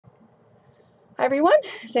Hi everyone,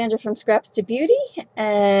 Sandra from Scraps to Beauty,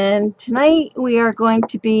 and tonight we are going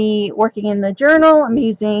to be working in the journal. I'm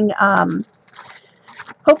using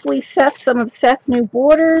hopefully some of Seth's new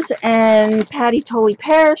borders and Patti Tolly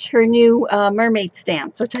Parrish, her new mermaid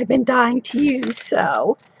stamps, which I've been dying to use.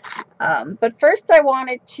 So, but first I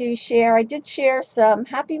wanted to share, I did share some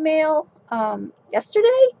Happy Mail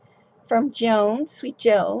yesterday from Joan, Sweet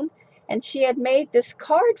Joan, and she had made this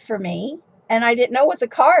card for me. And I didn't know it was a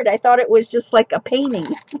card. I thought it was just like a painting.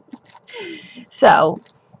 So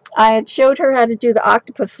I had showed her how to do the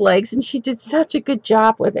octopus legs, and she did such a good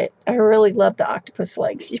job with it. I really love the octopus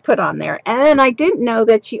legs she put on there. And I didn't know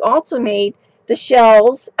that she also made the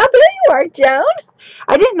shells. Oh, there you are, Joan.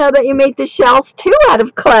 I didn't know that you made the shells too out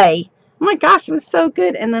of clay. Oh my gosh, it was so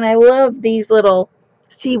good. And then I love these little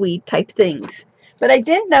seaweed type things. But I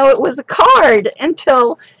didn't know it was a card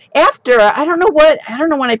until after. I don't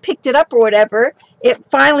know when I picked it up or whatever. It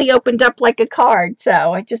finally opened up like a card.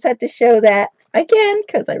 So I just had to show that again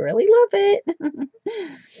because I really love it.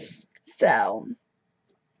 So,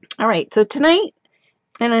 all right. So tonight,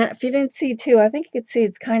 and if you didn't see too, I think you could see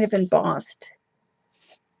it's kind of embossed.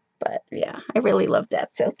 But yeah, I really love that.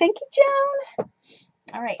 So thank you, Joan.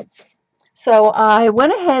 All right. So I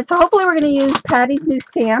went ahead. So hopefully we're going to use Patti's new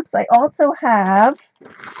stamps. I also have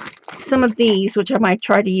some of these, which I might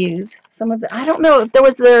try to use. Some of the, I don't know if there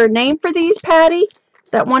was their name for these, Patti.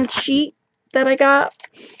 That one sheet that I got.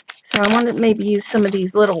 So I want to maybe use some of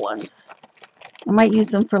these little ones. I might use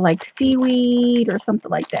them for like seaweed or something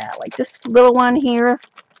like that. Like this little one here.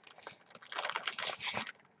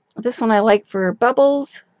 This one I like for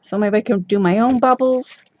bubbles. So maybe I can do my own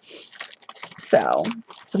bubbles. So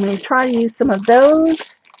I'm going to try to use some of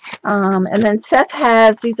those. And then Seth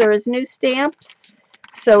has, these are his new stamps.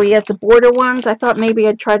 So he has the border ones. I thought maybe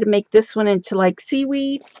I'd try to make this one into like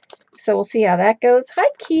seaweed. So we'll see how that goes. Hi,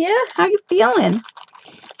 Kia. How you feeling?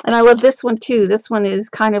 And I love this one too. This one is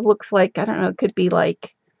kind of looks like, I don't know, it could be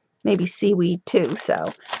like maybe seaweed too. So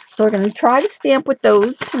we're going to try to stamp with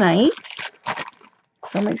those tonight.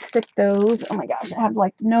 So I'm going to stick those. Oh my gosh, I have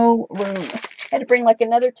like no room. I had to bring like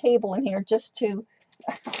another table in here just so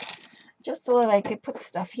that I could put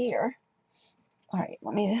stuff here. All right,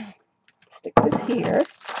 let me stick this here.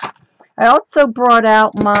 I also brought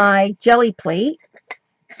out my jelly plate.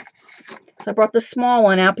 So I brought the small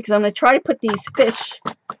one out because I'm going to try to put these fish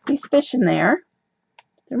in there.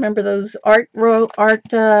 Remember those I think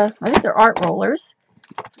they're art rollers.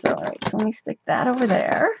 So, all right, so let me stick that over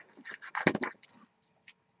there.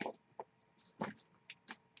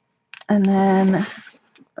 And then,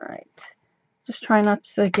 all right, just try not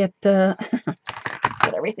to get get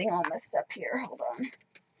everything all messed up here. Hold on.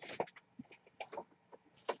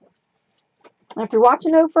 If you're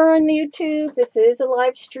watching over on YouTube, this is a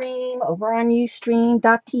live stream over on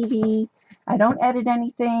ustream.tv. I don't edit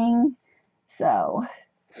anything. So, all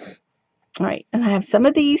right, and I have some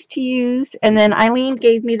of these to use. And then Eileen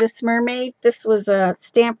gave me this mermaid. This was a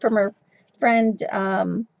stamp from her friend,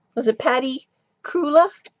 was it Patti Coolia?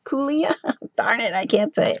 Darn it, I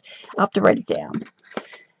can't say it. I'll have to write it down.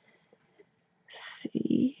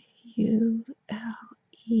 C-U-L-E-A,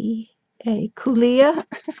 Coolia.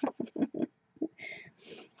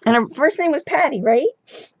 And her first name was Patti, right?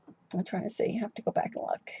 I'm trying to see. I have to go back and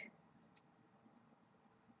look.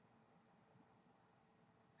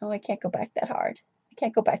 Oh, I can't go back that hard. I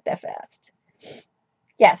can't go back that fast.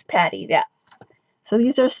 Yes, Patti, yeah. So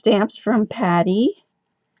these are stamps from Patti.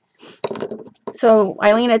 So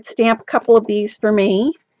Eileen had stamped a couple of these for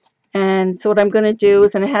me. And so what I'm going to do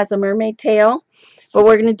is, and it has a mermaid tail. What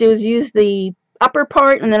we're going to do is use the upper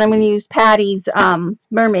part, and then I'm going to use Patti's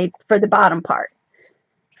mermaid for the bottom part.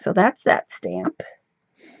 So that's that stamp.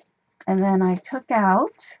 And then I took out,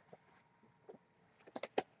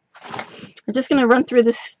 I'm just going to run through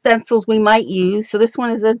the stencils we might use. So this one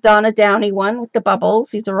is a Donna Downey one with the bubbles.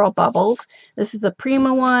 These are all bubbles. This is a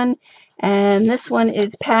Prima one. And this one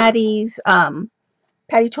is Patti's,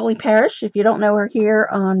 Patti Tolly Parrish. If you don't know her here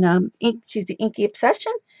on she's the Inky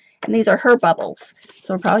Obsession. And these are her bubbles.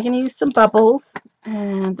 So we're probably going to use some bubbles.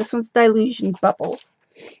 And this one's Dilution Bubbles.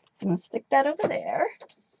 So I'm going to stick that over there.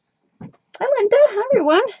 Hi, Linda. Hi,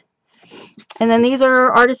 everyone. And then these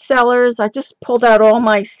are Artist Sellers. I just pulled out all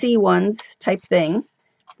my sea ones type thing.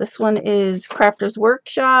 This one is Crafter's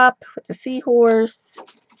Workshop with the seahorse,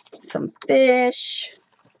 some fish.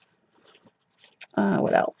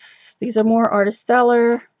 What else? These are more Artist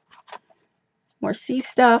Seller, more sea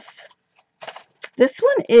stuff. This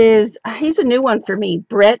one is, he's a new one for me,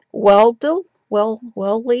 Brett Weldley.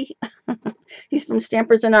 He's from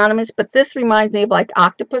Stampers Anonymous, but this reminds me of like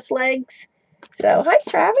octopus legs. So, hi,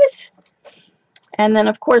 Travis. And then,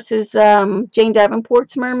 of course, is Jane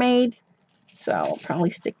Davenport's Mermaid. So I'll probably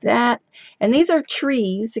stick that. And these are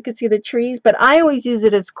trees. You can see the trees, but I always use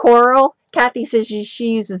it as coral. Kathy says she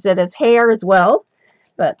uses it as hair as well.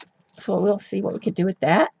 But so we'll see what we could do with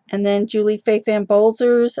that. And then Julie Faye Van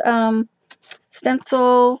Bolzer's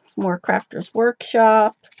stencil, more Crafters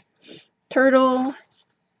Workshop, turtle,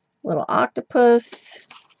 little octopus,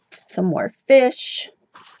 some more fish,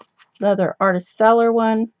 the other artist seller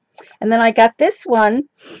one. And then I got this one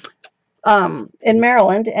in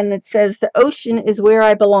Maryland, and it says the ocean is where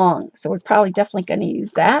I belong. So we're probably definitely going to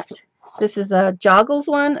use that. This is a Joggles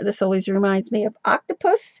one. This always reminds me of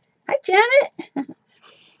octopus. Hi, Janet.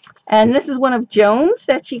 And this is one of Joan's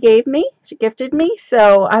that she gave me. She gifted me.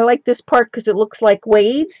 So I like this part because it looks like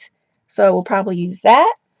waves. So we'll probably use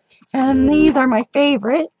that. And these are my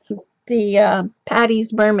favorite. The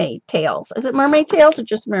Patty's Mermaid Tails. Is it Mermaid Tails or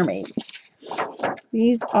just Mermaids?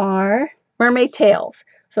 These are Mermaid Tails.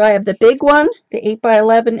 So I have the big one, the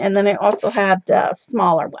 8x11, and then I also have the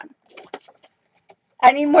smaller one.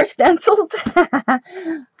 I need more stencils. I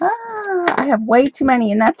have way too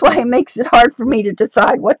many, and that's why it makes it hard for me to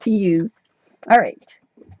decide what to use. All right.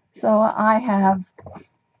 So I have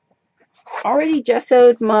already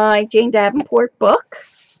gessoed my Jane Davenport book.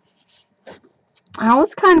 I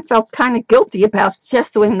always kind of felt kind of guilty about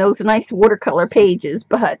gessoing those nice watercolor pages,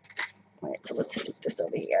 but so let's stick this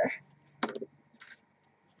over here.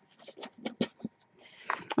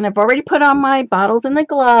 And I've already put on my bottles in the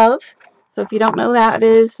glove. So if you don't know that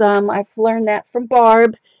is, I've learned that from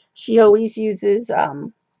Barb. She always uses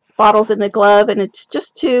bottles in the glove, and it's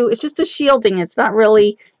just a shielding. It's not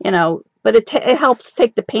really, but it helps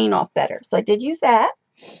take the paint off better. So I did use that.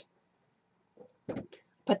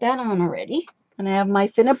 Put that on already. And I have my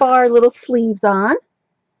Finnabar little sleeves on.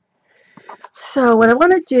 So what I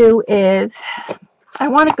want to do is I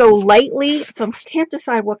want to go lightly, so I can't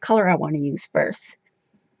decide what color I want to use first.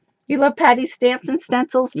 You love Patty's stamps and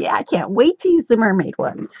stencils? Yeah, I can't wait to use the mermaid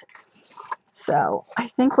ones. So I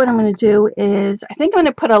think what I'm going to do is, I think I'm going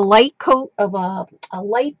to put a light coat of a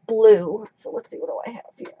light blue. So let's see, what do I have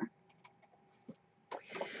here?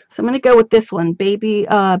 So I'm going to go with this one, baby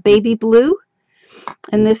blue.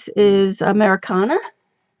 And this is Americana.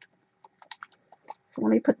 So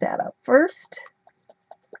let me put that up first.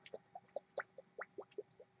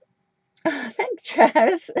 Thanks,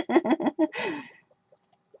 Travis.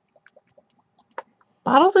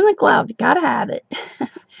 Bottles in a glove, you gotta have it.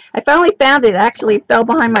 I finally found it. Actually, it fell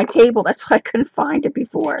behind my table. That's why I couldn't find it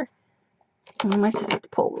before. I might just have to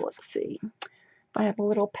pull. Let's see if I have a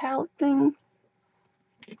little palette thing.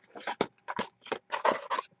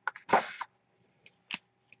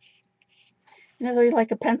 Another like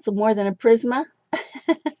a pencil more than a Prisma.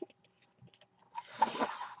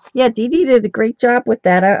 Yeah, Dee Dee did a great job with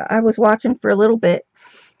that. I was watching for a little bit.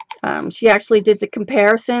 She actually did the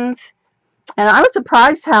comparisons, and I was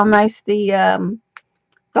surprised how nice the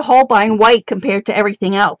Holbein white compared to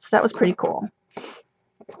everything else. That was pretty cool.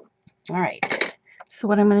 All right. So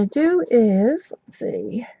what I'm going to do is, let's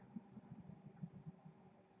see.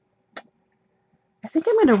 I think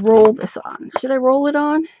I'm going to roll this on. Should I roll it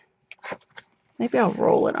on? Maybe I'll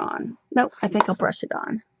roll it on. Nope, I think I'll brush it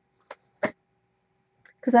on.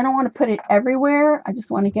 Because I don't want to put it everywhere. I just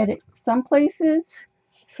want to get it some places.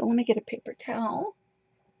 So let me get a paper towel.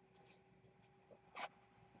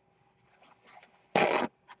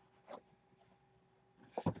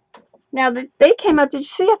 Now, they came out, did you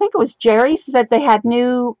see? I think it was Jerry's said they had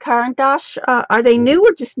new Caran d'Ache. Are they new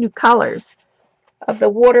or just new colors of the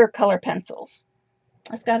watercolor pencils?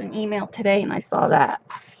 I just got an email today and I saw that.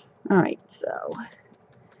 All right, so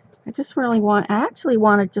I just really want, I actually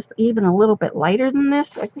want it just even a little bit lighter than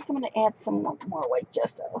this. I think I'm going to add some more white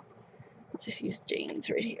gesso. I'll just use Jane's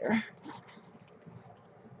right here.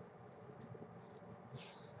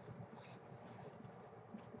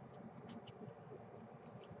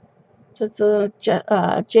 So it's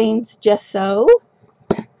a Jane's Gesso.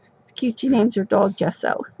 It's cute. She names her dog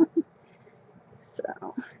Gesso.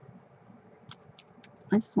 So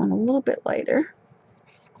I just want a little bit lighter.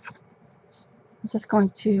 I'm just going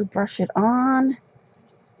to brush it on.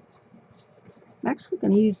 I'm actually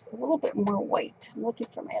going to use a little bit more white. I'm looking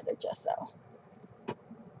for my other gesso.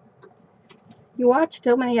 You watched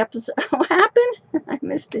so many episodes. What happened? I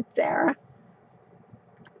missed it, Sarah.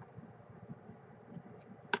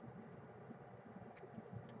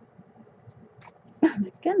 Oh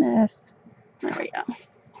my goodness. There we go.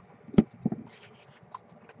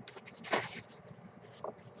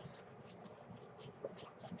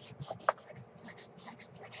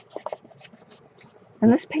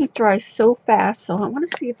 And this paint dries so fast, so I want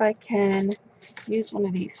to see if I can use one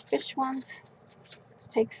of these fish ones.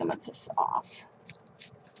 take some of this off.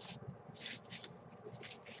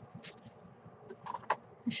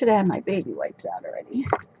 I should have had my baby wipes out already.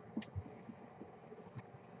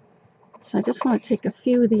 So I just want to take a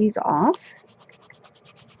few of these off.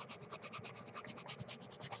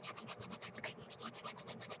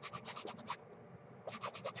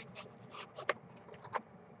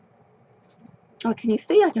 Oh, can you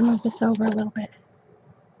see? I can move this over a little bit.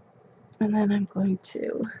 And then I'm going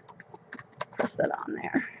to press that on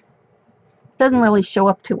there. Doesn't really show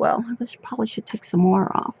up too well. I probably should take some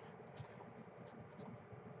more off.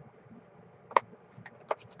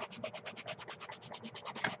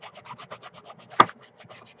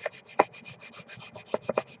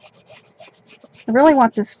 I really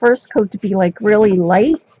want this first coat to be like really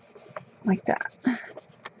light, like that.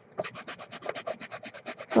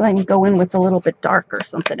 So I can go in with a little bit darker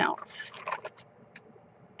something else.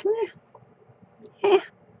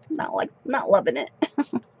 Not loving it.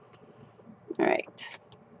 All right.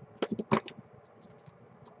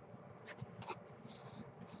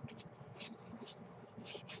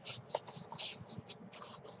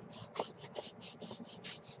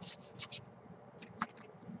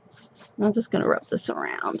 I'm just going to rub this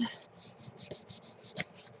around.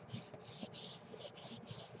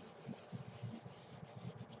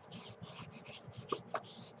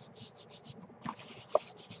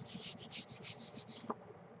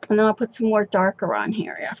 And then I'll put some more darker on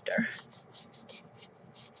here after.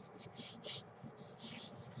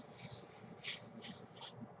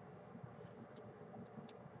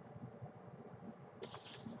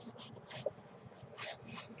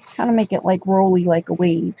 Kind of make it like rolly, like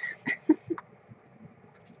waves.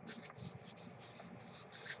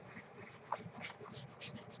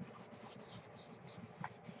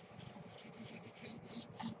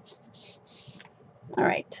 All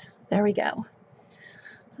right, there we go.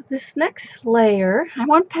 So this next layer, I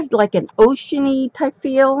want to have like an ocean-y type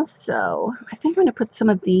feel, so I think I'm going to put some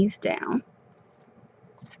of these down.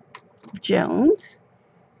 Jones.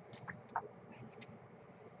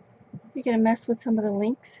 You're going to mess with some of the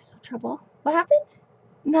links. Trouble. What happened?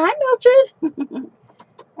 No, hi, Mildred.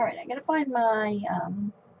 All right, I got to find my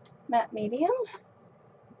matte medium,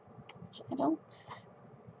 which I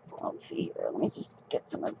don't see here. Let me just get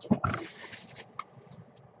some of Jones.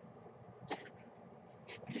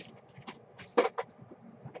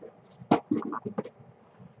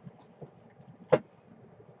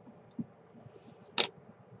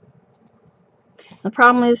 The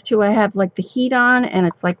problem is too, I have like the heat on and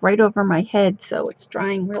it's like right over my head, so it's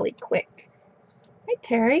drying really quick. Hi,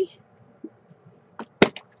 Terry.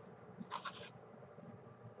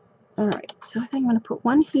 All right, so I think I'm going to put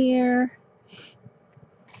one here,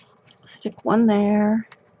 stick one there.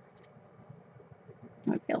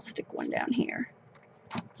 Maybe I'll stick one down here.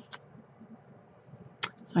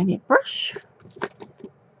 So I need a brush.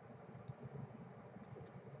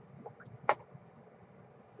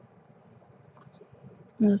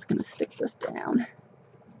 I'm just going to stick this down.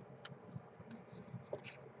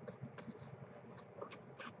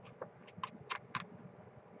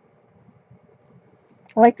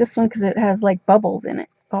 I like this one because it has like bubbles in it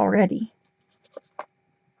already.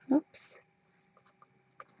 Oops.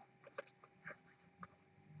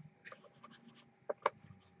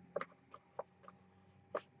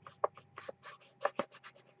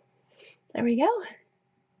 There we go.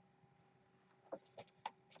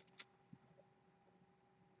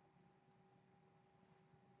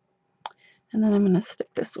 And then I'm going to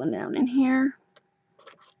stick this one down in here.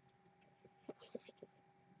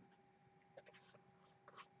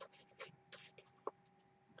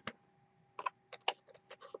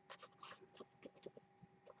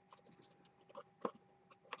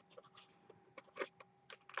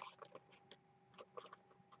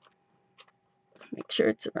 Make sure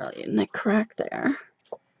it's really in the crack there.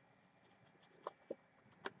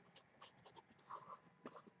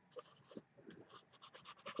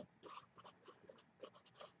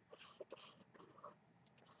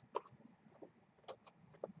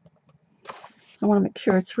 I want to make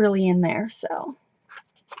sure it's really in there, so.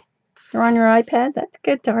 You're on your iPad? That's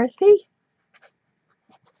good, Dorothy.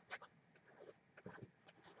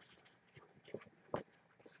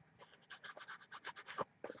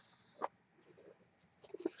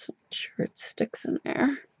 Just make sure it sticks in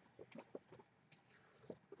there.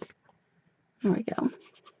 There we go.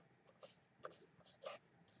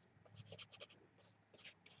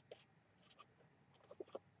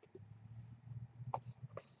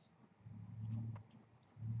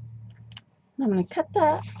 I'm going to cut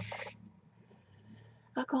that.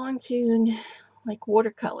 I'll go into like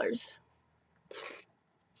watercolors.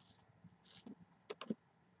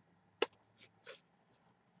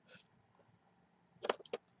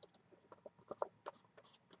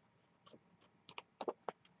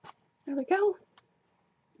 There we go.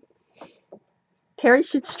 Terry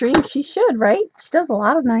should stream. She should, right? She does a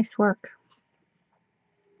lot of nice work.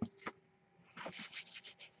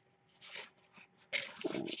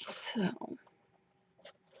 So.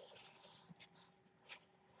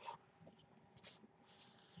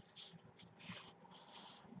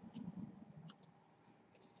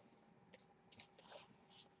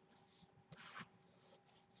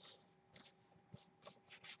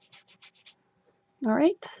 All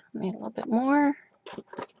right, need a little bit more.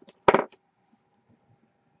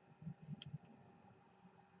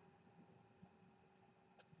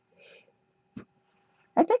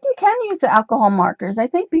 I think you can use the alcohol markers. I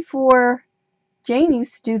think before, Jane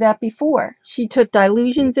used to do that before. She took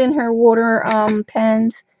dilutions in her water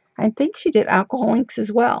pens. I think she did alcohol inks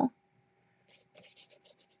as well.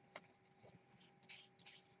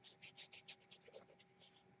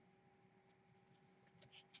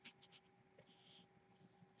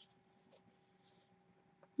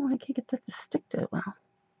 Oh, I can't get that to stick to it well.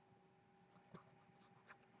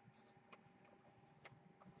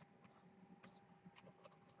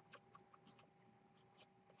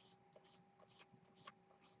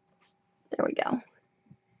 There we go.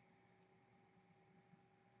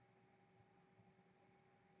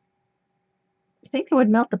 You think it would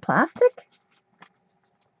melt the plastic?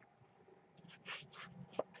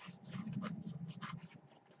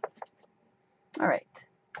 All right.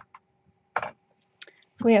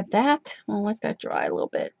 So we have that. We'll let that dry a little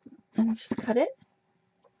bit and just cut it.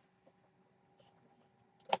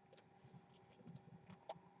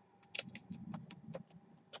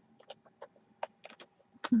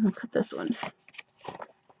 I'm gonna cut this one.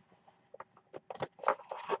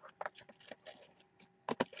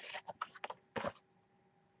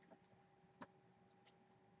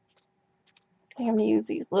 I'm gonna use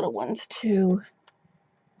these little ones to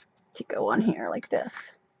go on here like this.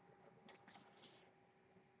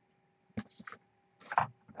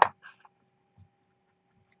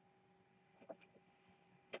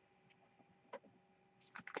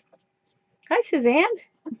 Hi, Suzanne.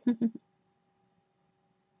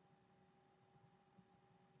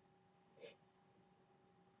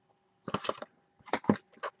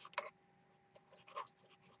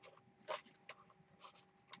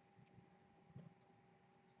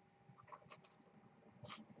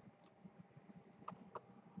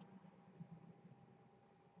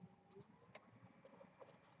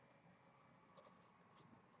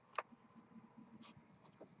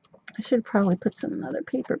 I should probably put some other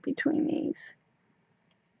paper between these.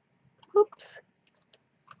 Oops.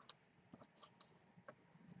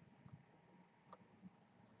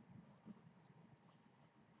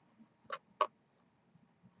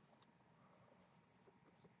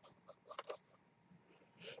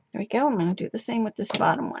 There we go. I'm going to do the same with this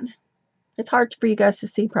bottom one. It's hard for you guys to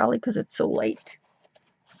see probably because it's so light.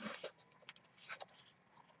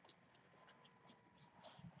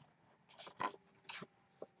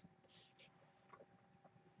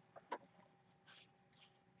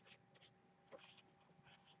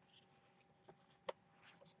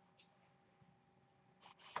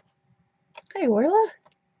 Hey, Orla.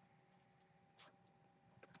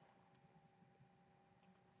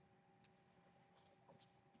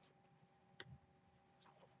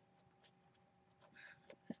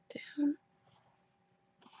 Down.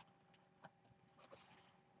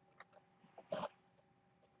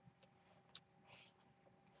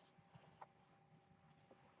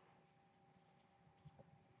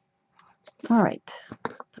 All right.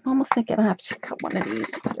 I'm almost thinking I have to cut one of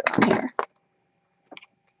these to put it on here.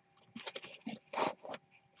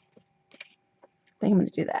 I think I'm going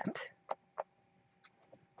to do that.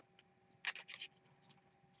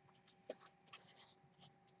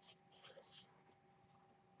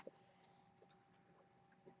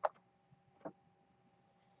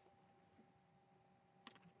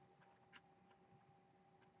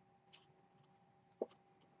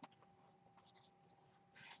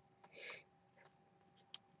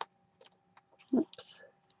 Oops.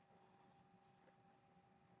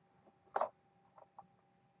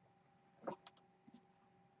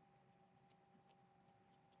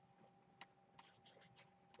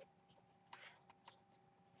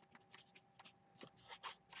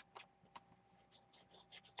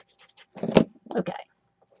 Okay.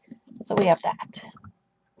 So we have that.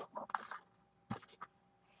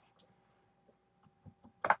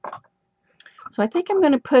 So I think I'm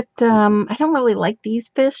going to put, I don't really like these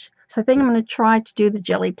fish, so I think I'm going to try to do the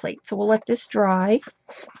jelly plate. So we'll let this dry.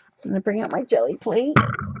 I'm going to bring out my jelly plate.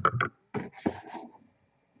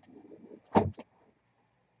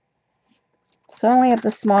 So I only have the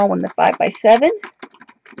small one, the 5x7.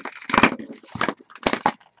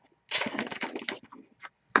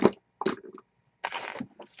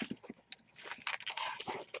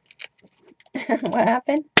 What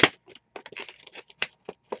happened?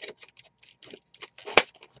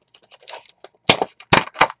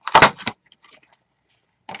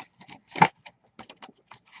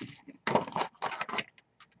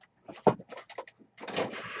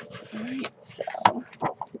 Alright, so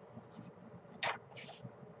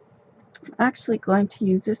I'm actually going to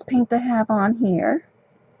use this paint I have on here.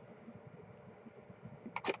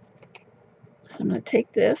 So I'm going to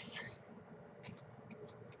take this.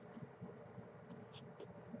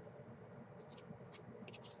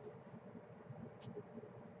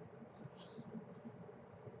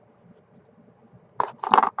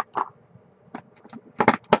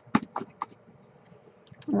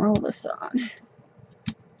 Roll this on.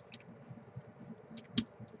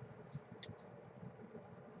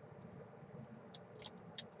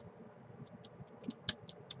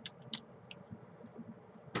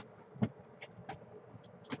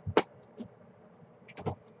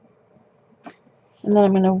 And then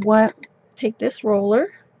I'm going to take this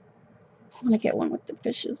roller. I'm going to get one with the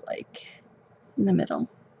fishes like in the middle.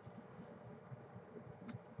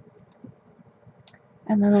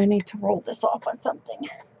 And then I need to roll this off on something.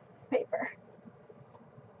 Paper.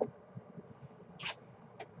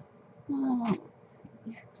 Oh.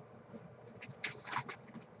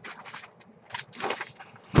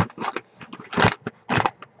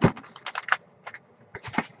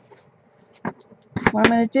 What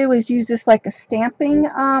I'm going to do is use this like a stamping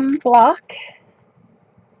block.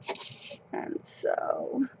 And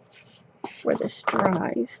so, where this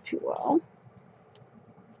dries too well.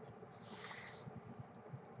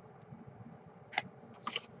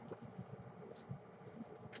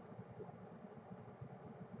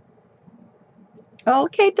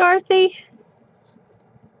 Okay, Dorothy.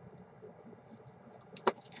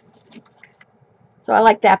 So I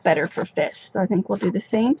like that better for fish. So I think we'll do the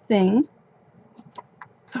same thing.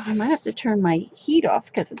 Oh, I might have to turn my heat off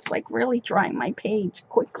because it's like really drying my page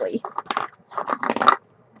quickly.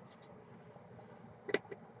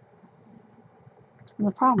 And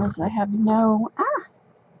the problem is I have no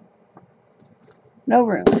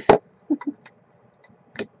room.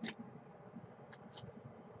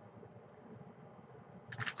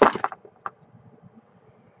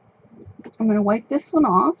 I'm going to wipe this one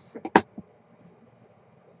off.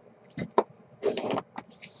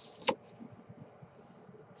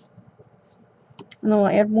 And then we'll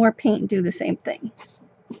add more paint and do the same thing.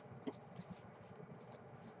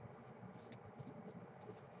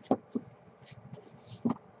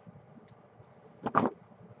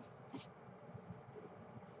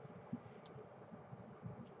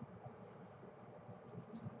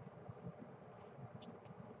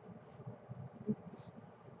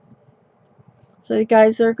 So you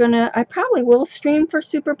guys are gonna, I probably will stream for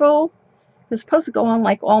Super Bowl. It's supposed to go on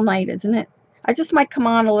like all night, isn't it? I just might come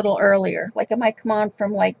on a little earlier. Like I might come on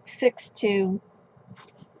from like 6 to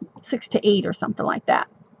 8 or something like that.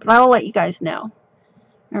 But I will let you guys know.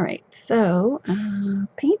 Alright, so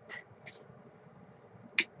paint.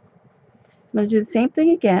 I'm going to do the same thing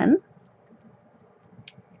again.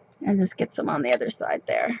 And just get some on the other side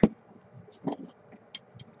there. And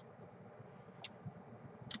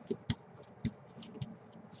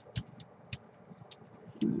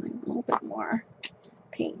a little bit more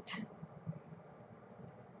paint.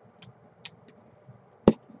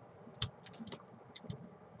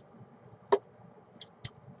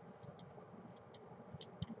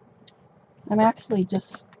 I'm actually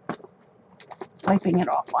just wiping it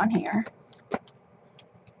off on here.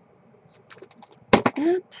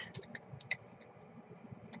 That.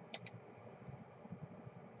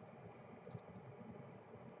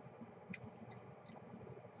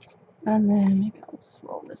 And then maybe I'll just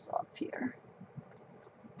roll this off here.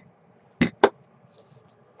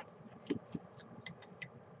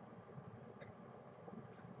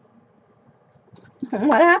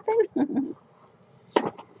 What happened?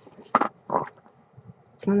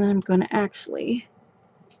 And then I'm going to actually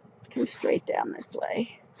come straight down this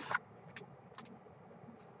way.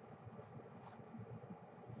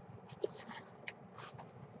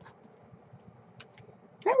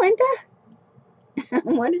 Hi, Linda.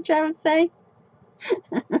 What did Travis say?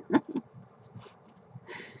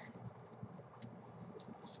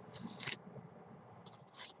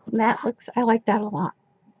 That looks, I like that a lot.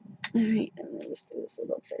 Alright, and then just do this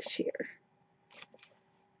little fish here.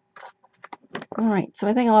 Alright, so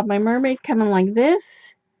I think I'll have my mermaid coming like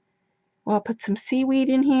this. Well, I'll put some seaweed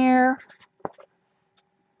in here.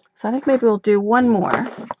 So I think maybe we'll do one more.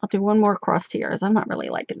 I'll do one more across here, as I'm not really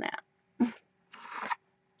liking that.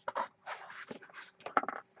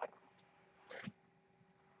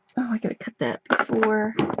 Oh, I gotta cut that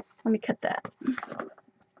before. Let me cut that.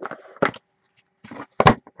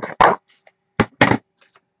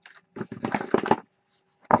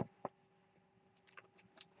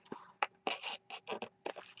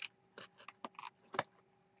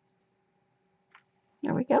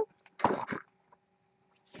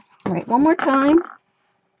 one more time,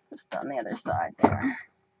 just on the other side there.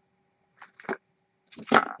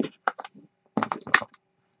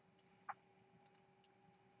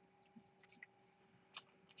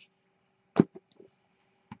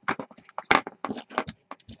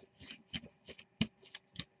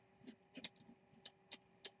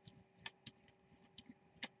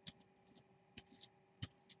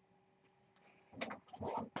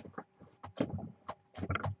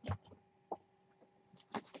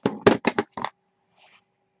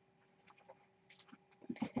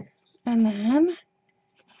 And then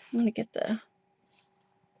I'm going to get the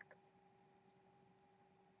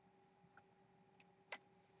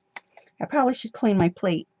I probably should clean my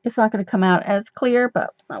plate. It's not going to come out as clear, but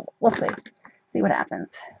we'll see. See what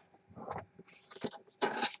happens.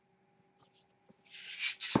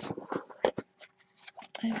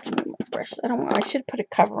 I have to move my brush. I don't know. I should put a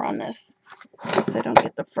cover on this so I don't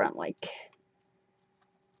get the front like.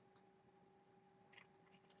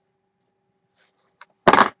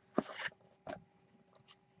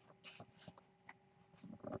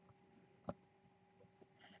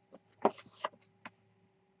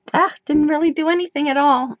 Ah, didn't really do anything at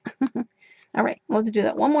all. All right, we'll have to do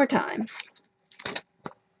that one more time.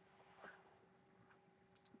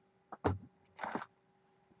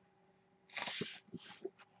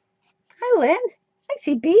 Hi, Lynn. Hi,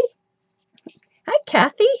 CB. Hi,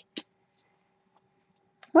 Kathy.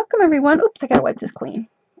 Welcome, everyone. Oops, I gotta wipe this clean.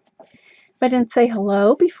 If I didn't say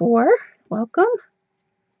hello before, welcome.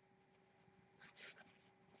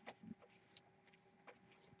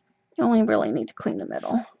 You only really need to clean the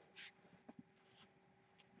middle.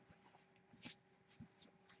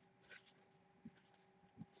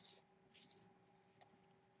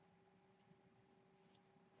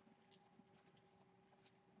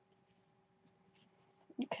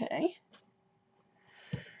 Okay.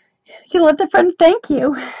 You let the friend thank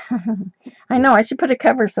you. I know, I should put a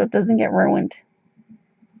cover so it doesn't get ruined.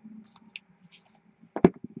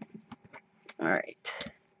 All right.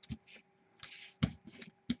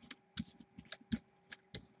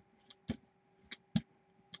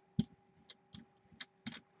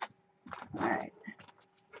 All right.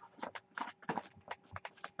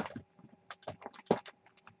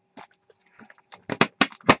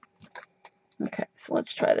 Okay, so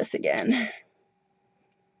let's try this again.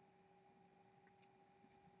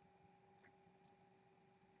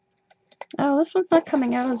 Oh, this one's not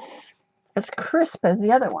coming out as crisp as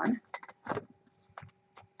the other one.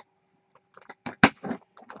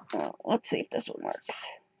 Well, let's see if this one works.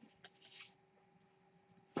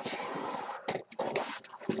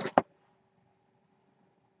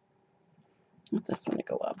 Want this one to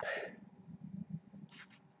go up.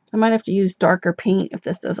 I might have to use darker paint if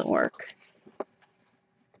this doesn't work.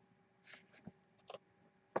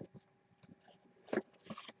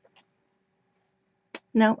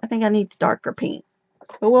 No, I think I need darker paint.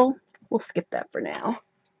 But we'll skip that for now.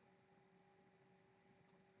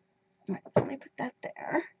 All right, so let me put that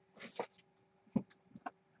there.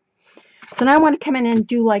 So now I want to come in and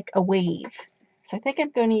do like a wave. So I think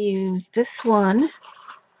I'm going to use this one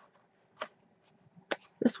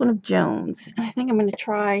of Jones. And I think I'm going to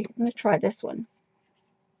try this one.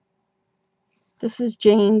 This is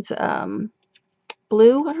Jane's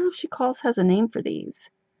blue. I don't know if she has a name for these.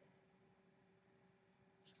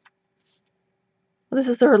 Well, this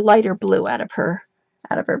is her lighter blue out of her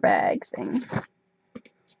bag thing.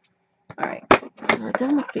 All right, so we're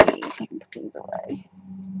done with these. I can put these away.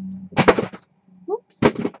 Whoops,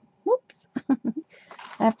 whoops.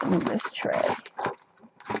 I have to move this tray.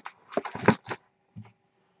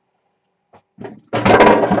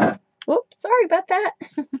 Whoops, sorry about that.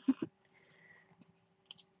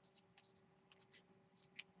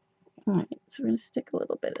 All right, so we're going to stick a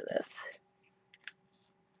little bit of this.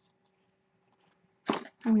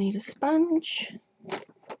 I need a sponge.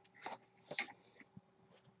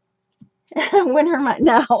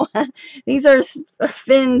 No, these are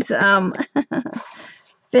Finn's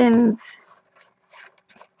Finn's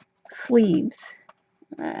sleeves.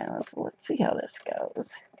 Let's see how this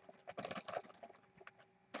goes.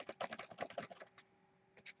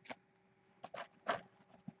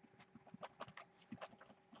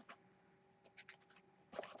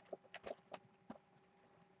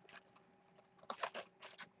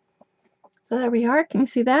 So there we are. Can you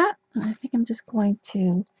see that? And I think I'm just going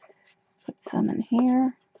to put some in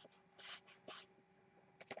here.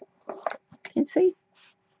 Can you see?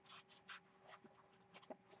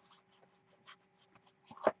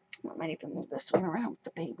 I might even move this one around with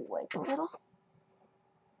the baby wipe a little.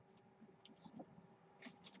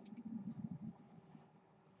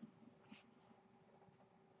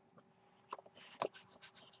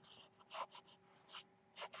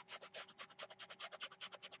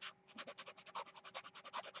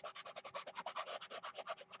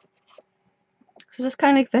 So just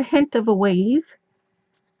kind of the hint of a wave.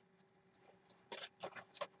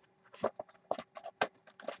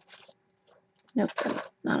 Nope,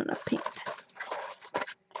 not enough paint.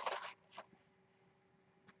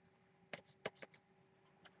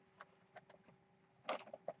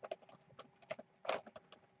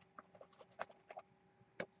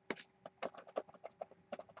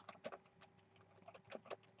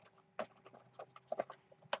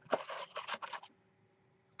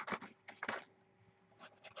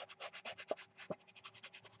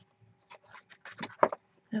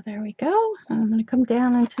 So there we go. I'm going to come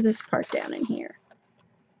down into this part down in here.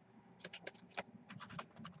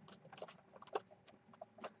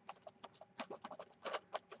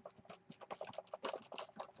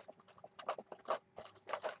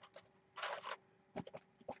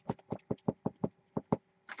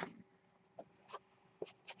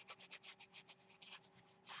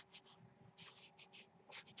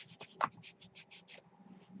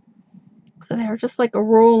 So they're just like a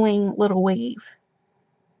rolling little wave.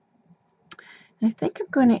 And I think I'm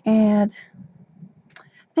going to add, I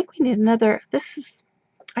think we need another, this is,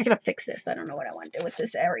 I gotta fix this. I don't know what I want to do with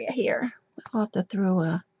this area here. I'll have to throw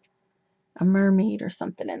a mermaid or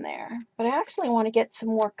something in there. But I actually want to get some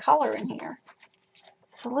more color in here.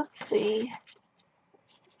 So let's see.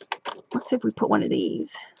 Let's see if we put one of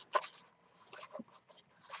these.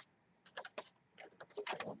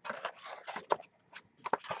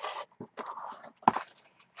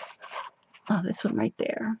 Oh, this one right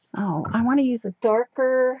there. So I want to use a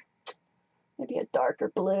darker, maybe a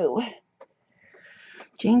darker blue.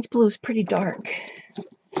 Jane's blue is pretty dark.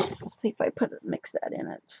 Let's see if I mix that in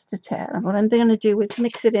it just a tad. What I'm going to do is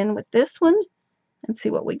mix it in with this one and see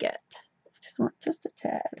what we get. I just want just a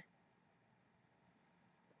tad.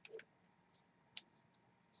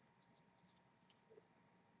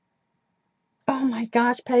 Oh my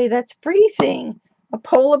gosh, Patty, that's freezing. A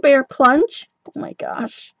polar bear plunge? Oh my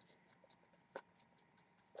gosh.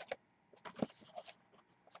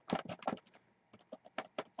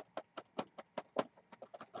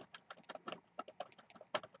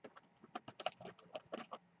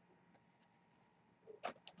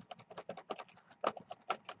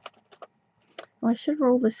 Well, I should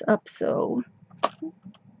roll this up so,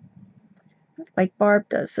 like Barb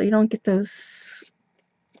does, so you don't get those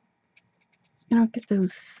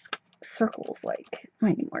circles. Like,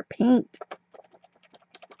 I need more paint.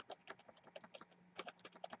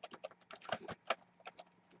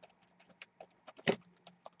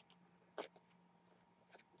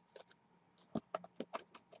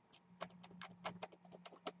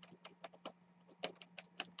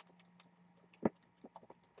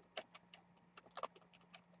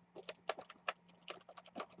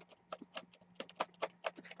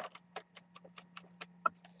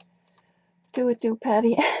 Do,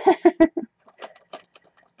 Patty.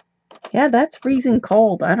 Yeah, that's freezing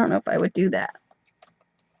cold. I don't know if I would do that.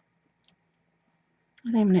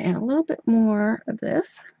 And I'm going to add a little bit more of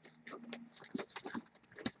this.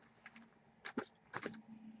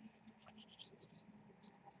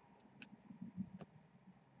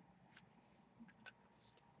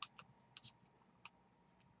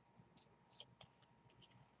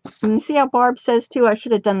 And you see how Barb says too, I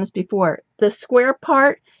should have done this before. The square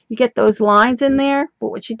part, you get those lines in there, but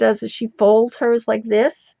what she does is she folds hers like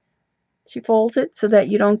this. She folds it so that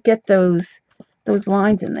you don't get those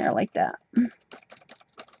lines in there like that.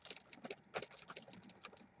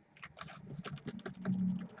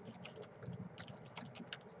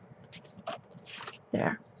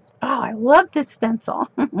 There. Oh, I love this stencil.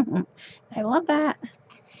 I love that.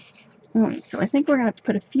 Alright, so I think we're going to have to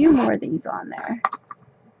put a few more of these on there.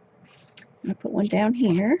 I'm going to put one down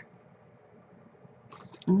here.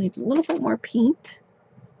 I'll leave a little bit more paint.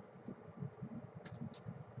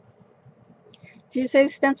 Did you say the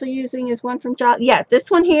stencil using is one from Joggles? Yeah,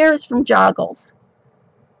 this one here is from Joggles.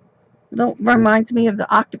 It reminds me of the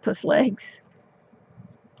octopus legs.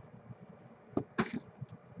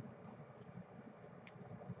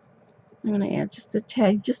 I'm going to add just a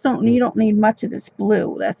tad. You don't need much of this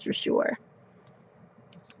blue, that's for sure.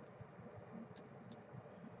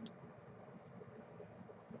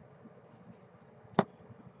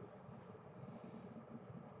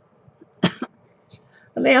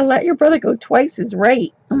 They'll let your brother go twice his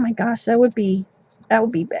rate. Oh my gosh, that would be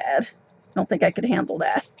bad. I don't think I could handle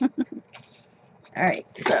that. Alright,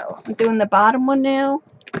 so I'm doing the bottom one now.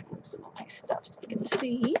 Move some of my stuff so you can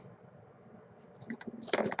see.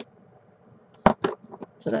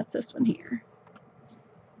 So that's this one here.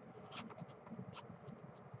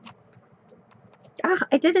 Ah,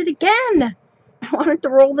 I did it again! I wanted to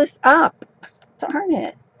roll this up. Darn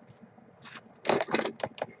it.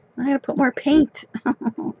 I gotta put more paint.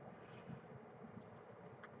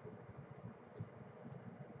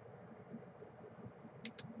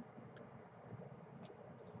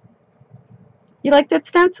 You like that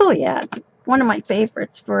stencil? Yeah, it's one of my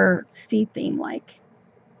favorites for sea theme like.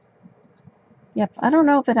 Yep, I don't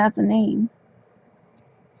know if it has a name.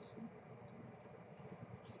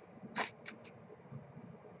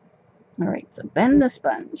 All right, so bend the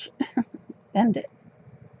sponge. Bend it.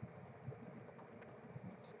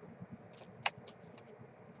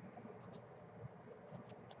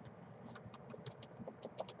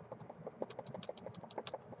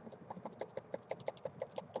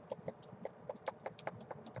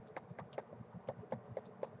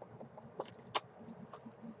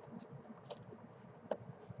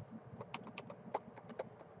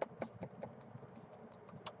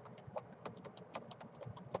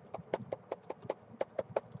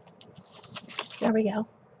 There we go.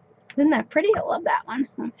 Isn't that pretty? I love that one.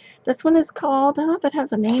 This one is called, I don't know if it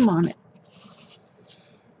has a name on it.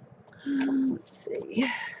 Let's see.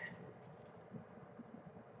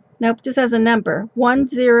 Nope, just has a number.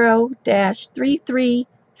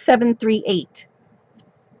 10-33738.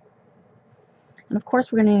 And of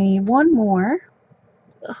course, we're going to need one more.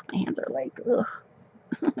 Ugh, my hands are like, ugh.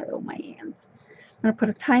 Oh, my hands. I'm going to put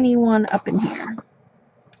a tiny one up in here.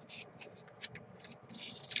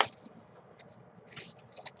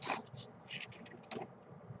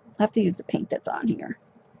 I have to use the paint that's on here.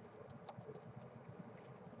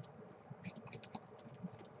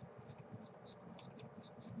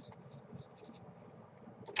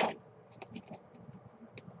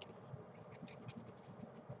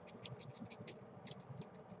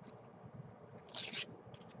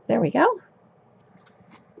 There we go.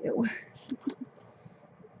 Ew.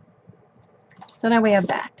 So now we have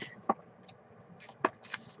that.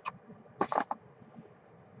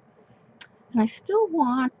 And I still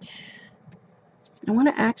want, I want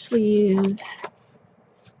to actually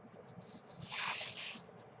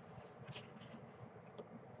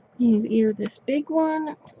use either this big one.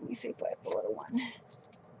 Let me see if I have a little one.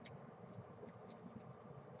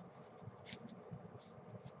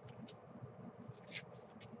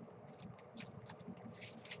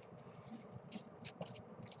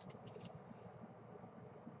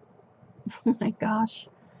 Oh my gosh.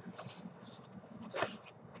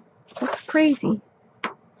 That's crazy.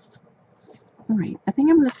 All right, I think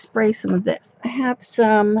I'm going to spray some of this. I have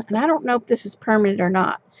some, and I don't know if this is permanent or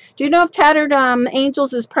not. Do you know if Tattered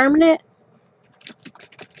Angels is permanent?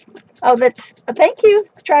 Oh, that's, thank you,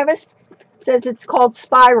 Travis. It says it's called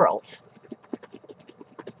Spirals.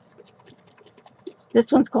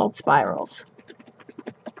 This one's called Spirals.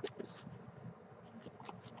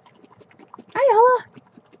 Hi, Ella.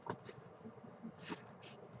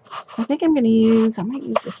 I think I'm going to use, I might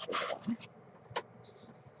use this big one.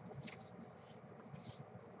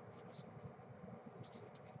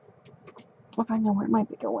 Well, if I know where my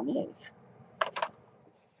bigger one is.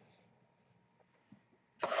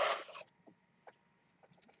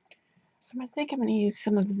 I think I'm going to use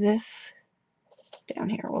some of this down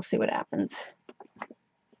here. We'll see what happens.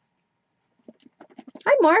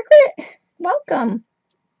 Hi, Margaret. Welcome.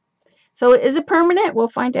 So is it permanent? We'll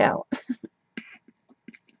find out.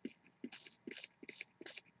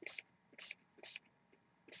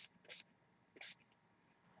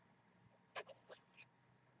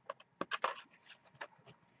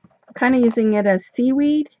 Kind of using it as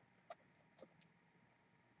seaweed.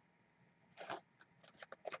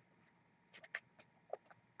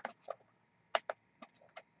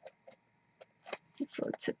 So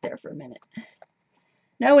let's sit there for a minute.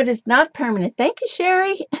 No, it is not permanent. Thank you,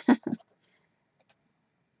 Sherry.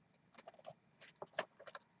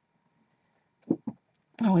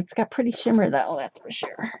 Oh, it's got pretty shimmer though, that's for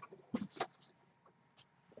sure.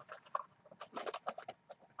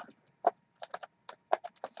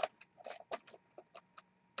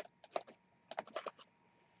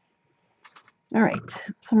 All right, so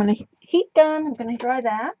I'm going to heat gun. I'm going to dry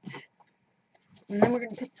that. And then we're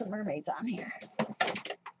going to put some mermaids on here.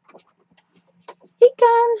 Heat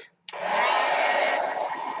gun.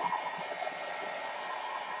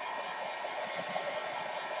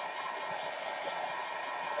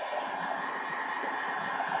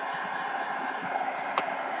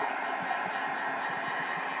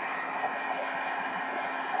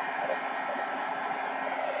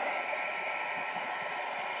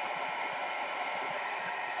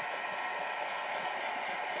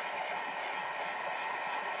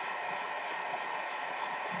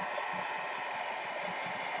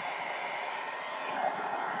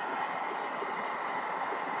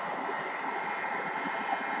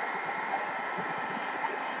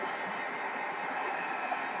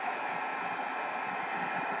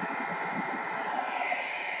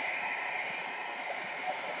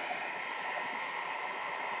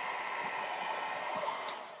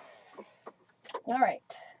 All right,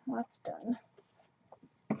 that's done.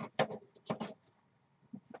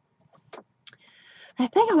 I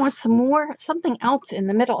think I want something else in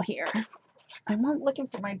the middle here. I'm looking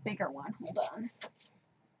for my bigger one. Hold on.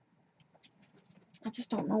 I just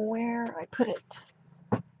don't know where I put it.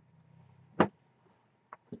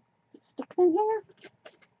 Stick it in here.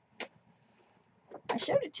 I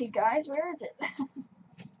showed it to you guys. Where is it?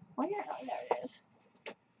 Oh, yeah, there it is.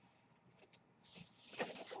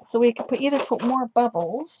 So we could either put more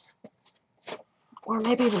bubbles, or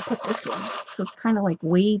maybe we'll put this one. So it's kind of like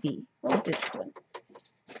wavy. We'll do this one.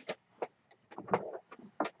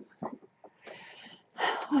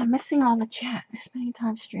 Oh, I'm missing all the chat. Spending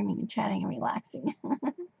time streaming and chatting and relaxing.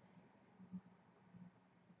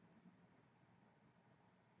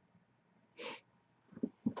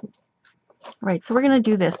 Right, so we're going to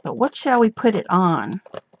do this, but what shall we put it on?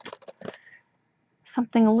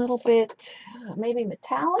 Something a little bit, maybe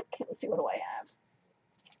metallic? Let's see, what do I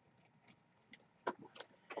have?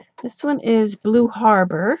 This one is Blue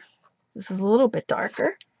Harbor. This is a little bit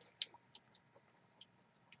darker.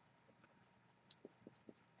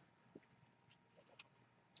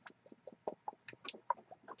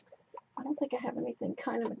 I don't think I have anything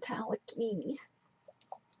kind of metallic-y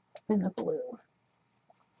in the blue.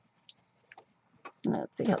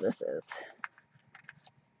 Let's see how this is.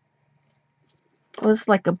 Well, it's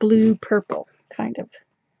like a blue purple, kind of.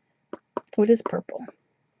 Oh, it is purple.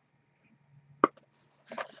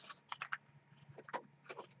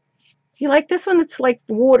 You like this one? It's like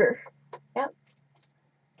water. Yep.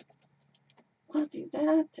 We'll do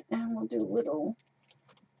that, and we'll do a little.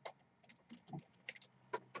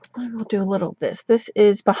 We'll do a little of this. This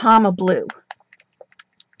is Bahama Blue.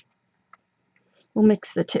 We'll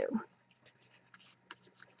mix the two.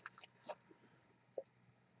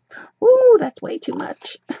 Ooh, that's way too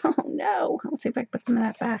much. Oh no. Let's see if I can put some of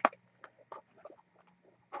that back.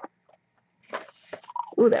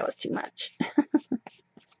 Ooh, that was too much.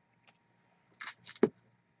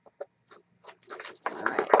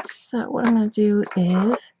 Alright, so what I'm going to do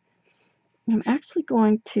is I'm actually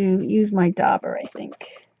going to use my dauber, I think.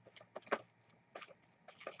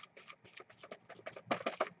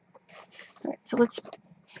 Alright, so let's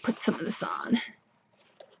put some of this on.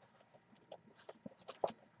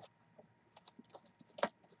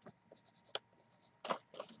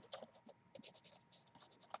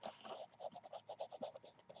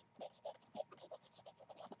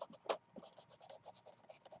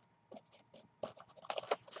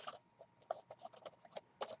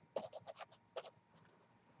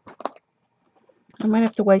 I might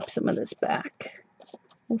have to wipe some of this back.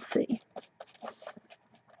 We'll see.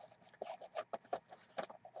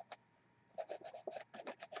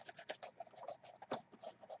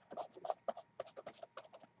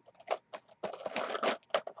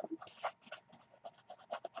 Oops.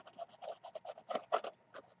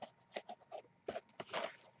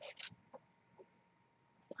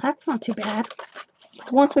 That's not too bad.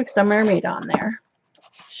 So once we put the mermaid on there,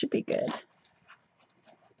 it should be good.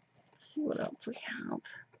 Let's see what else we have.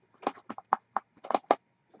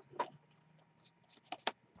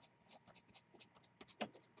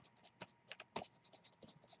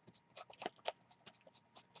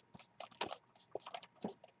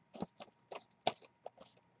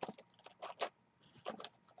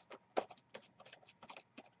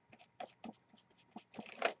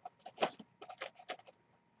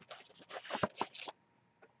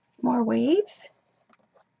 More waves.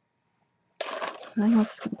 I'm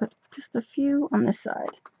just going to put just a few on this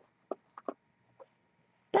side.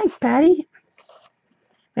 Thanks, Patty.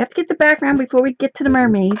 We have to get the background before we get to the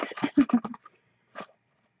mermaids.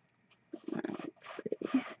 Let's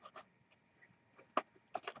see.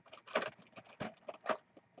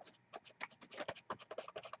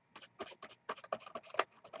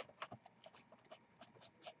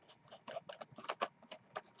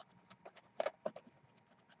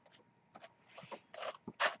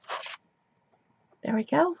 There we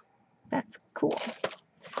go. That's cool.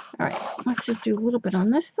 All right, let's just do a little bit on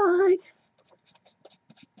this side.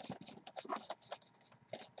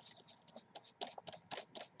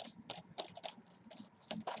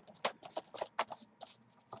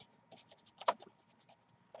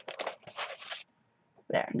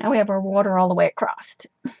 There, now we have our water all the way across.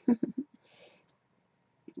 All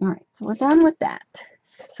right, so we're done with that.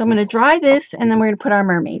 So I'm going to dry this, and then we're going to put our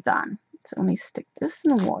mermaids on. So let me stick this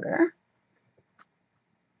in the water.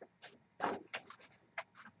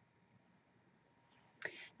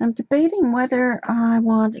 I'm debating whether I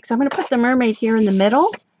want, because I'm going to put the mermaid here in the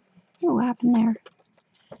middle. Oh, what happened there?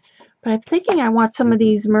 But I'm thinking I want some of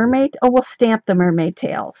these mermaid, we'll stamp the mermaid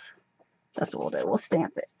tails. That's what we'll do, we'll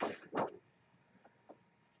stamp it.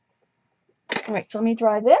 All right, so let me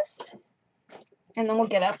dry this, and then we'll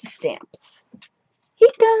get out the stamps.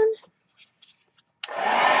 Heat gun.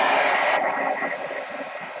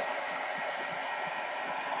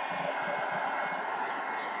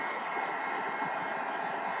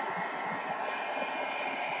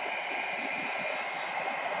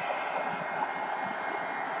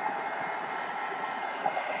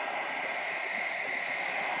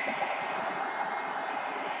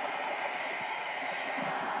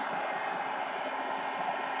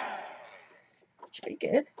 Should be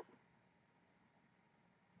good.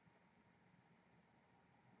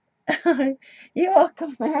 You're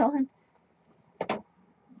welcome, Marilyn.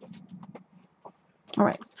 All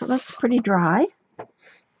right, so that's pretty dry.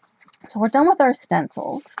 So we're done with our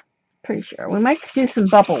stencils. Pretty sure. We might do some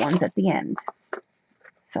bubble ones at the end.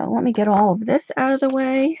 So let me get all of this out of the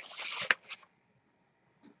way.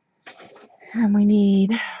 And we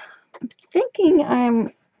need, I'm thinking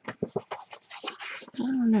I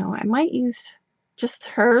don't know, I might use just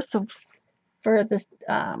her, so for this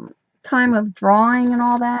time of drawing and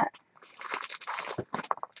all that.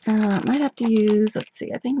 I might have to use, let's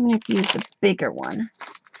see, I think I'm going to have to use the bigger one.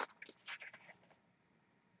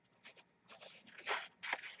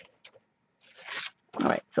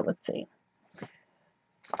 Alright, so let's see.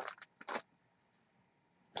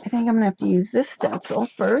 I think I'm going to have to use this stencil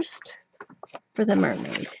first for the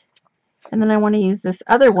mermaid. And then I want to use this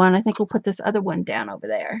other one. I think we'll put this other one down over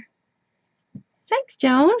there. Thanks,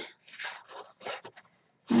 Joan.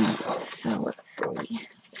 Alright, so let's see.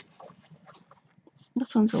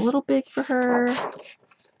 This one's a little big for her.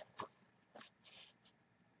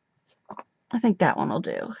 I think that one will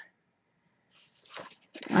do.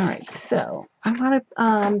 Alright, so I want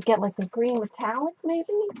to get like a green metallic maybe.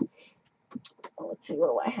 Well, let's see, what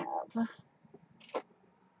do I have?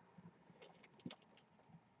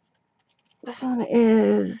 This one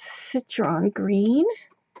is Citron Green.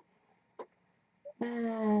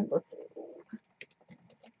 And let's see.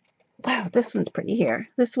 Wow, this one's pretty here.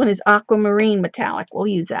 This one is Aquamarine Metallic. We'll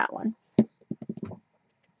use that one.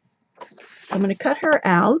 I'm going to cut her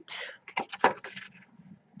out.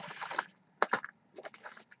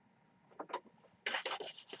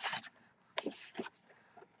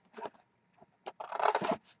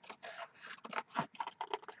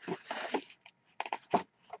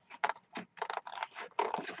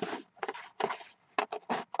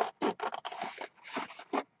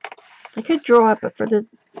 I could draw it, but for the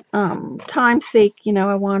time's sake, you know,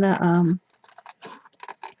 I want to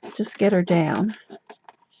just get her down.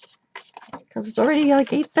 Because it's already like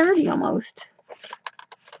 8:30 almost.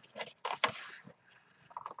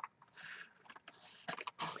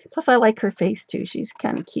 Plus, I like her face too. She's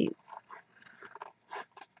kind of cute.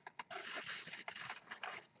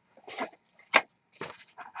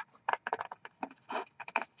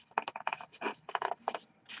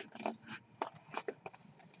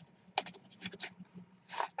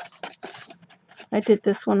 I did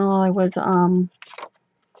this one while I was, I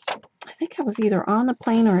think I was either on the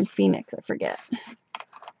plane or in Phoenix. I forget.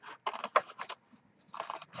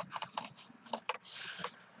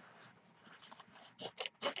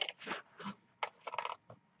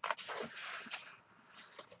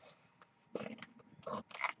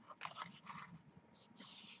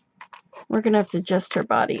 We're going to have to adjust her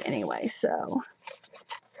body anyway, so.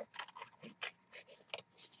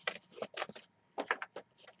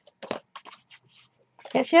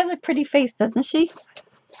 Yeah, she has a pretty face, doesn't she?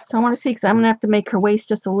 So I want to see, because I'm going to have to make her waist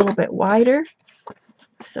just a little bit wider.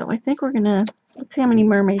 So I think we're going to, let's see how many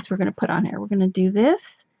mermaids we're going to put on here. We're going to do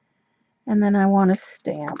this, and then I want a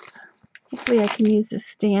stamp. Hopefully I can use this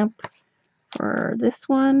stamp for this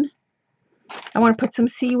one. I want to put some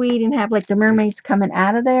seaweed and have like the mermaids coming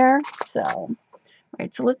out of there. So, all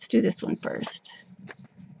right, so let's do this one first.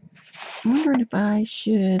 I'm wondering if I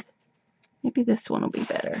should, maybe this one will be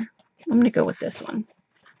better. I'm going to go with this one.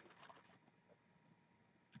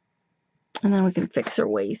 And then we can fix her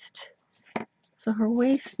waist. So her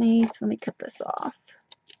waist needs, let me cut this off.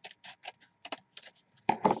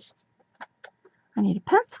 I need a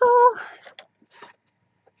pencil.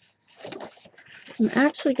 I'm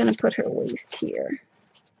actually going to put her waist here.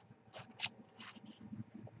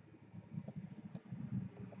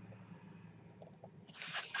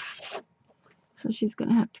 So she's going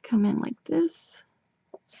to have to come in like this.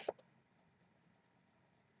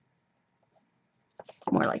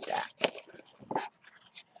 More like that.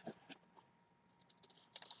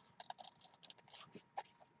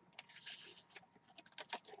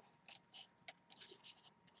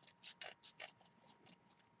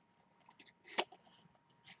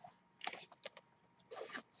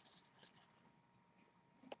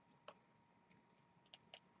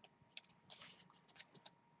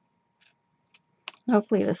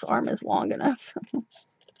 Hopefully this arm is long enough.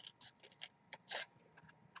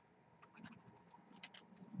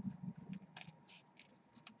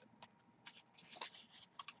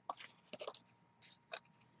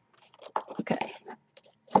 Okay.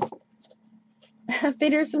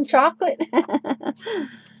 Feed her some chocolate.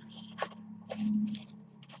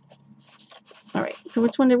 All right, so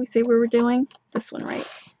which one did we say we were doing? This one, right?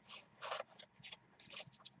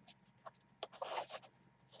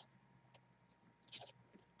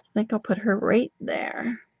 I think I'll put her right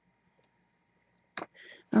there.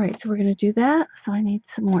 All right, so we're going to do that. So I need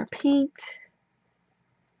some more pink.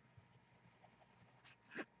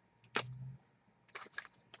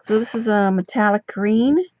 So this is a metallic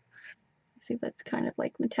green. See, that's kind of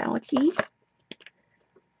like metallic-y.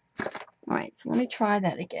 All right, so let me try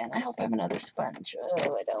that again. I hope I have another sponge.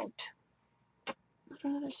 Oh, I don't.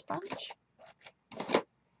 Another sponge? Oh,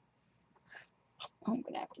 I'm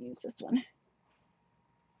going to have to use this one.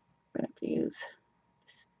 I'm going to have to use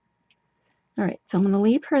this. All right, so I'm going to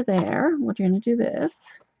leave her there. We're going to do this.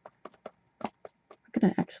 I'm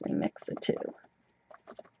going to actually mix the two.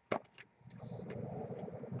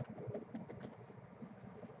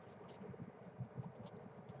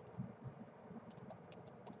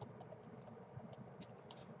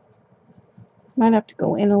 Might have to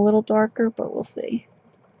go in a little darker, but we'll see.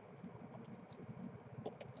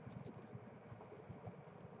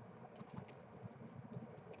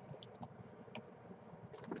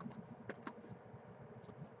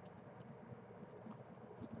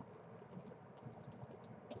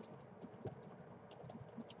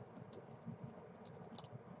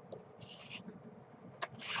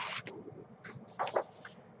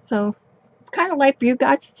 So it's kind of light for you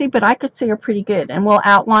guys to see, but I could see her pretty good. And we'll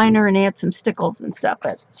outline her and add some stickles and stuff,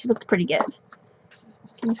 but she looked pretty good.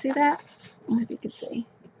 Can you see that? I don't know if you can see.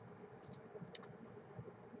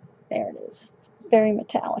 There it is. Very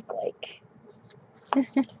metallic-like.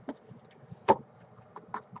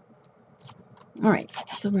 All right,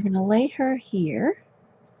 so we're going to lay her here,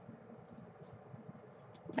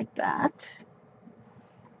 like that.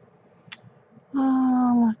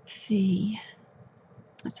 Let's see.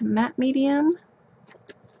 That's a matte medium.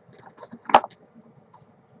 Let's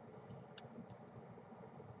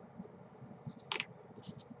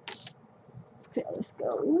see how this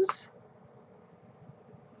goes.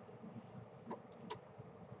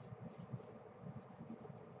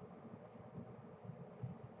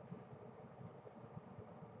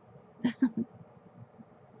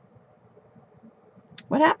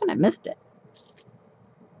 What happened? I missed it.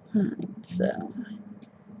 Alright, so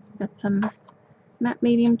got some matte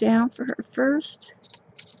medium down for her first.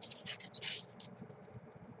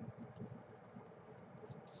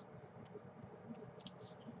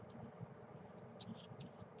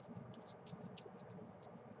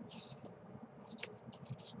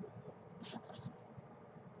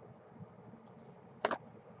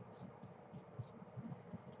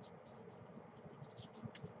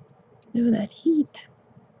 Ooh, that heat.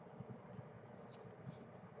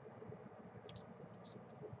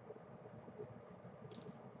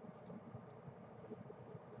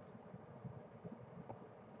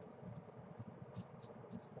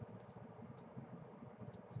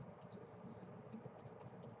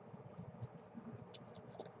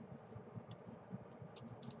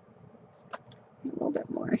 A little bit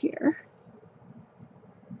more here.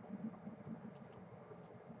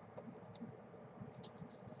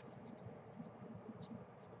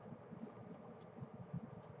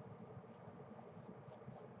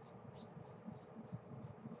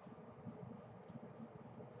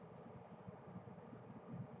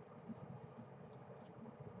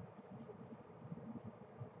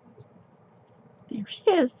 There she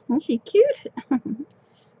is. Isn't she cute?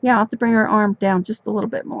 Yeah, I'll have to bring her arm down just a little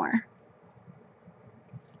bit more.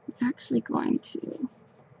 I'm actually going to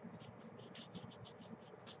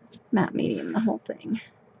matte medium the whole thing.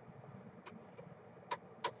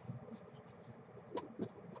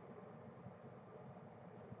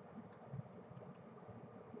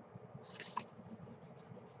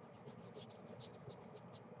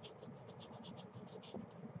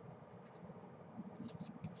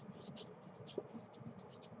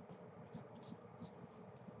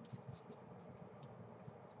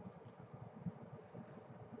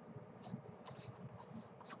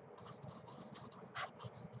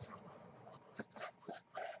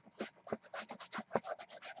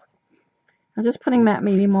 I'm just putting matte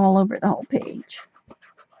medium all over the whole page.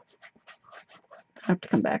 I have to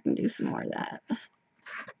come back and do some more of that.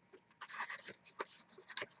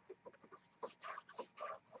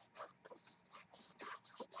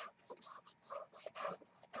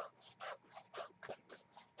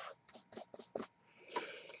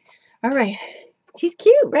 All right. She's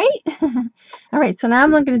cute, right? All right, so now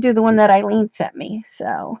I'm going to do the one that Eileen sent me.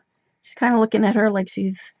 So she's kind of looking at her like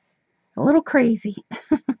she's a little crazy.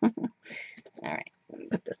 All right, let me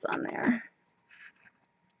put this on there.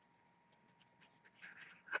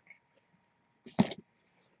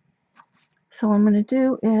 So what I'm going to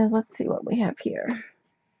do is, let's see what we have here.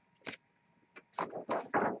 I'm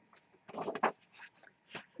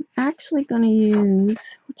actually going to use,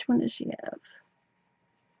 which one does she have?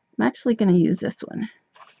 I'm actually going to use this one.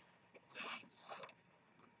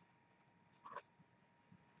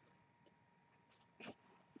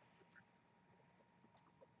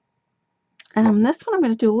 This one I'm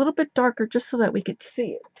going to do a little bit darker just so that we could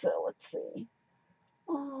see it. So let's see.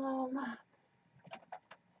 I'm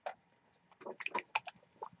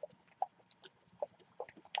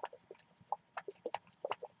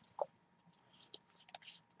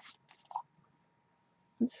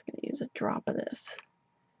just going to use a drop of this.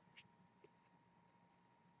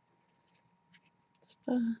 Just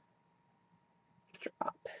a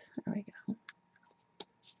drop. There we go.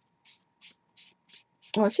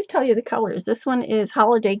 Well, I should tell you the colors. This one is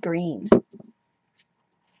Holiday Green. So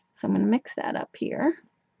I'm going to mix that up here.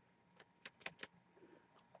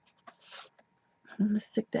 I'm going to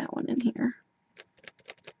stick that one in here.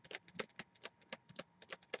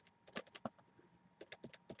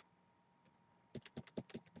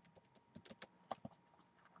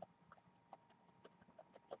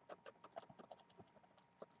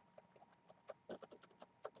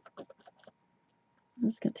 I'm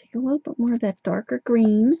just going to take a little bit more of that darker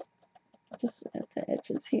green, just at the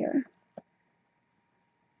edges here.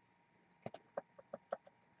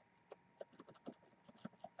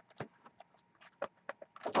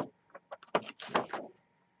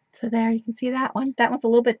 So there, you can see that one. That one's a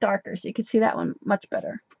little bit darker, so you can see that one much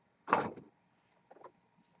better. All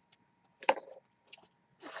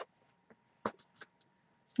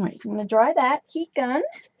right, so I'm going to dry that. Heat gun.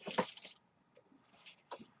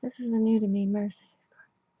 This is a new to me, Mercy.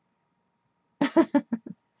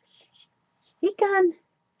 Heat gun.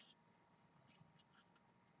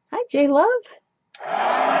 Hi, J Love.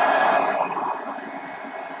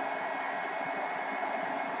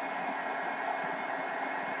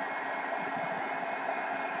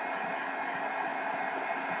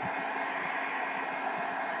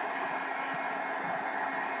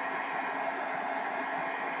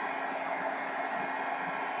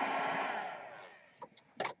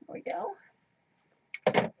 There we go.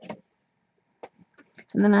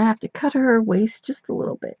 And then I have to cut her waist just a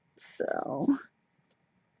little bit. So I'm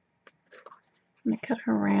going to cut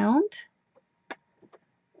her around.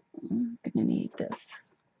 I'm going to need this.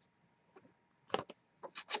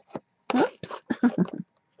 Oops.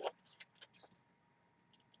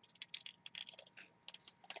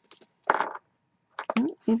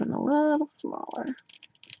 Even a little smaller.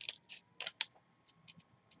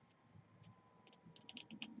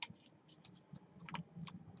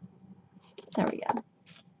 There we go.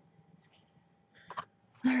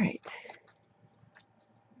 All right.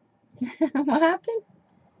 What happened?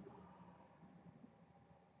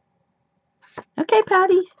 Okay,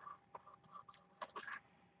 Patty.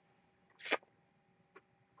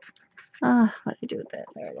 What do you do with that?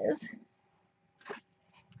 There it is.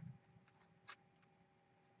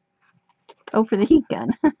 Oh, for the heat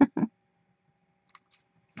gun.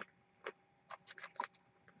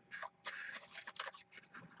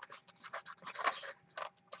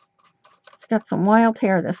 It's got some wild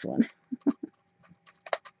hair, this one.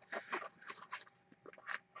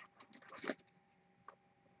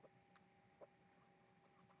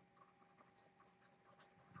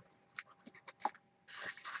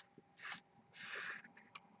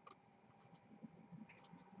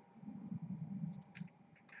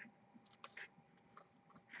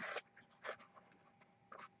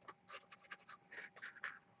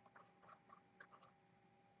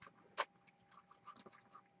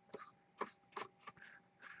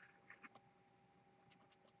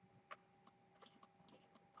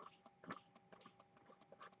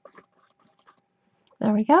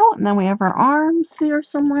 There we go. And then we have our arms here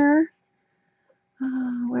somewhere.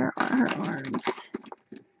 Where are her arms?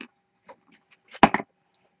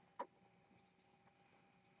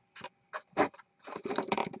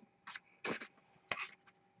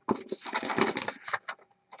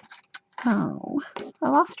 Oh, I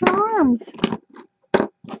lost her arms.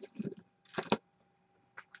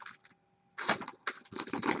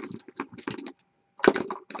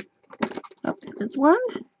 Oh, there's one.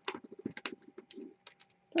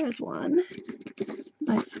 There's one.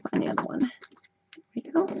 Let's find the other one. There we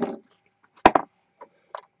go.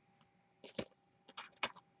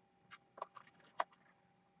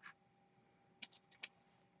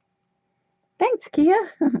 IKEA.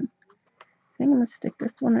 I think I'm going to stick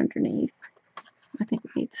this one underneath. I think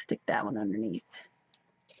we need to stick that one underneath.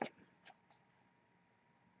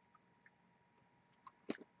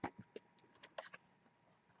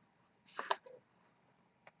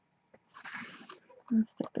 And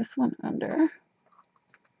stick this one under.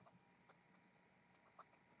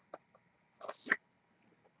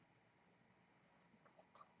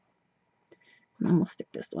 And then we'll stick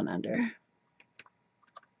this one under.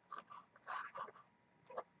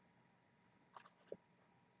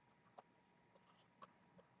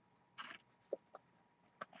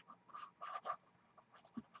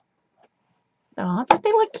 Oh, don't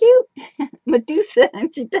they look cute? Medusa,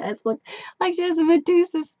 and she does look like she has a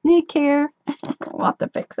Medusa snake hair. We'll have to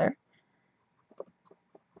fix her.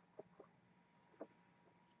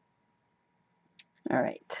 All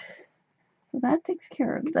right, so that takes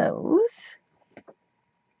care of those.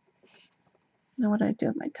 Now what do I do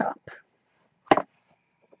with my top?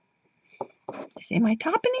 You see my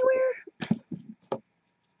top anywhere?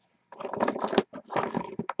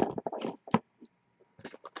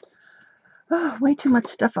 Oh, way too much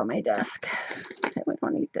stuff on my desk. Okay, we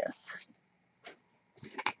don't need this.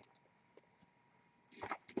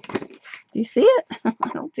 Do you see it? I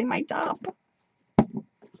don't see my top.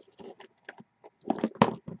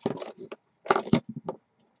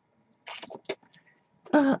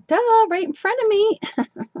 Duh, right in front of me.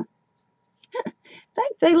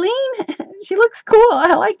 Thanks, Aileen. She looks cool.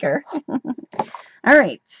 I like her. All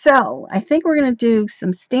right, so I think we're going to do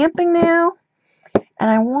some stamping now. And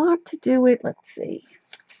I want to do it, let's see.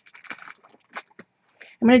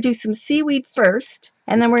 I'm going to do some seaweed first.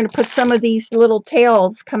 And then we're going to put some of these little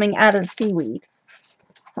tails coming out of the seaweed.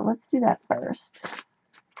 So let's do that first.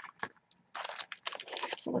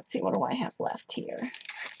 So let's see, what do I have left here?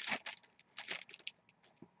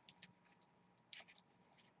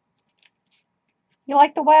 You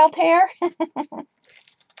like the wild hair?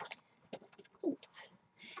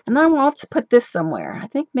 And then we'll also put this somewhere. I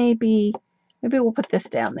think maybe we'll put this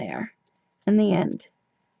down there in the end.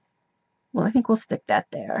 Well, I think we'll stick that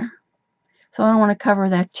there. So I don't want to cover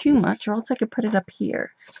that too much, or else I could put it up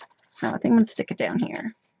here. No, I think I'm going to stick it down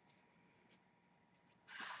here.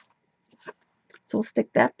 So we'll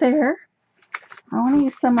stick that there. I want to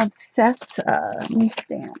use some of Seth's new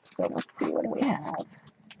stamps. So let's see, what do we have?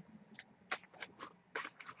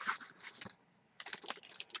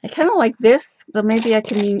 I kind of like this, so maybe I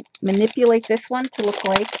can manipulate this one to look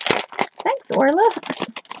like. Thanks, Orla.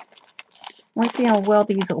 I want to see how well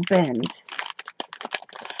these will bend.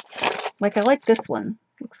 Like, I like this one.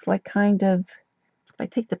 Looks like kind of, if I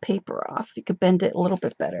take the paper off, you could bend it a little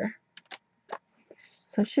bit better.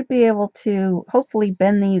 So I should be able to hopefully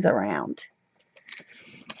bend these around.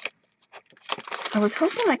 I was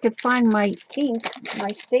hoping I could find my ink, my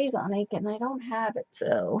StazOn ink, and I don't have it,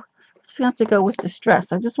 so I'm just going to have to go with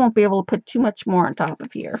Distress. I just won't be able to put too much more on top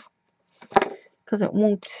of here because it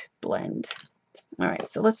won't blend. All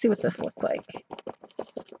right, so let's see what this looks like.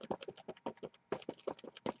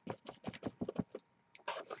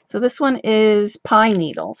 So this one is pine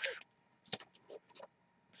needles.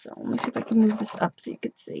 So let me see if I can move this up so you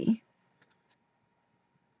can see.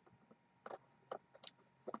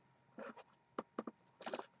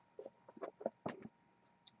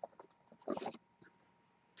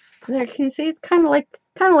 So there you can see it's kind of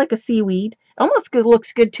like a seaweed. Almost good,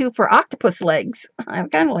 looks good too for octopus legs. I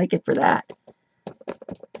kind of like it for that.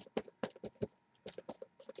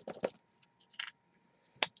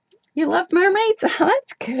 You love mermaids? Oh,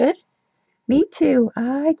 that's good. Me too.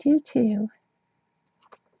 I do too.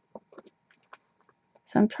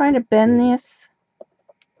 So I'm trying to bend this.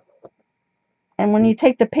 And when you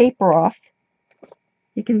take the paper off,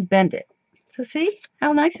 you can bend it. So see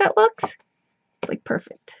how nice that looks? It's like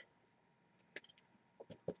perfect.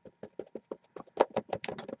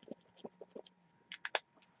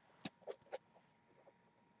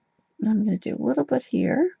 I'm going to do a little bit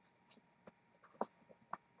here.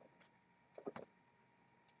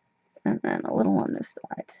 And then a little on this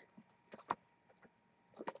side.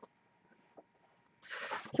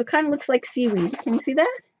 So it kind of looks like seaweed. Can you see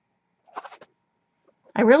that?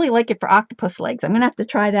 I really like it for octopus legs. I'm going to have to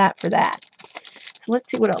try that for that. So let's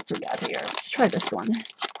see what else we got here. Let's try this one.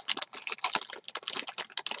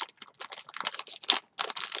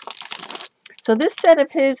 So this set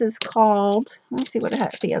of his is called, let me see what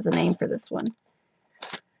if he has a name for this one.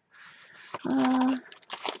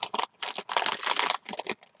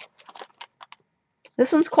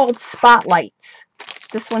 This one's called Spotlights.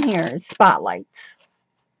 This one here is Spotlights.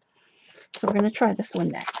 So we're going to try this one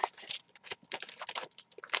next.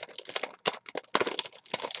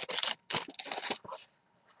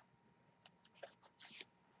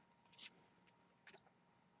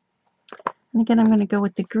 again, I'm going to go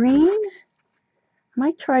with the green. I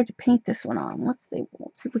might try to paint this one on. Let's see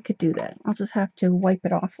if we could do that. I'll just have to wipe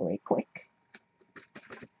it off really quick.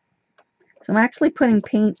 So I'm actually putting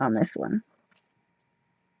paint on this one.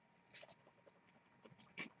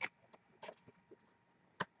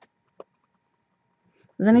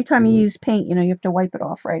 Because anytime you use paint, you know, you have to wipe it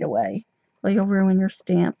off right away, or you'll ruin your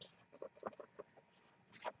stamps.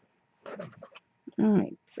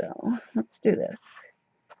 Alright, so let's do this.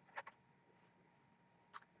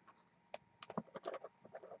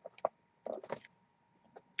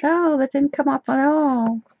 Oh, that didn't come off at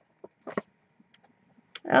all.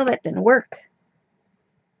 Oh, that didn't work.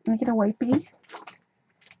 Let me get a wipey.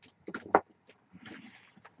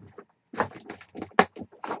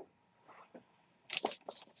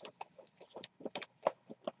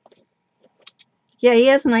 Yeah, he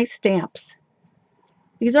has nice stamps.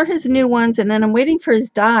 These are his new ones, and then I'm waiting for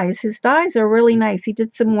his dies. His dies are really nice. He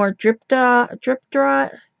did some more drip kind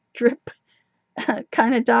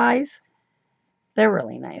of dies. They're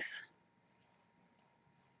really nice.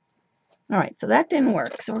 All right, so that didn't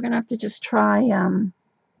work. So we're gonna have to just try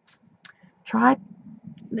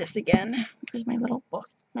this again. Where's my little book?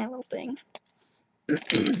 My little thing.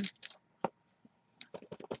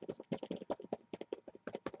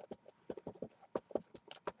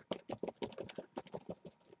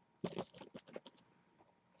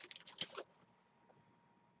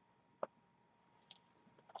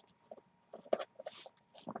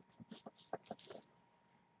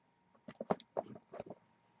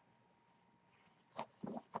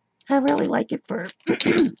 I really like it for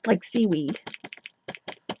like seaweed.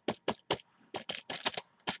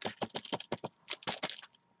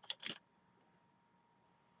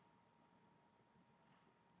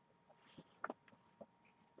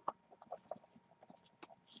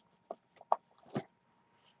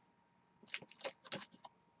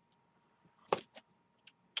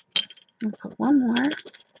 I'll put one more.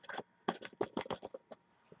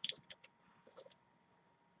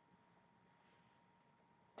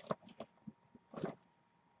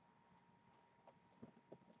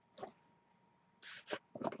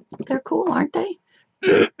 They're cool, aren't they?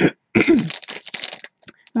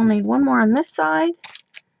 We'll need one more on this side.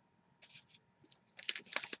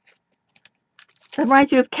 That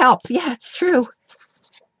reminds you of kelp. Yeah, it's true.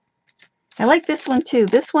 I like this one too.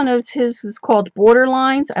 This one of his is called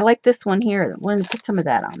Borderlines. I like this one here. We're going to put some of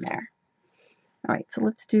that on there. All right, so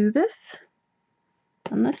let's do this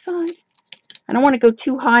on this side. I don't want to go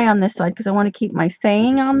too high on this side because I want to keep my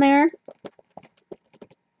saying on there.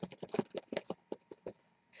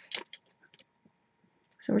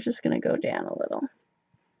 So we're just going to go down a little.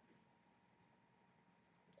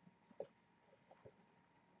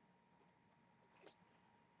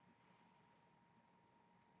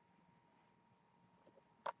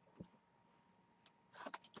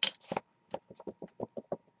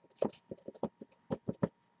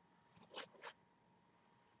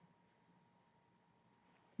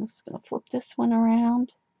 I'm just going to flip this one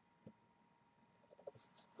around.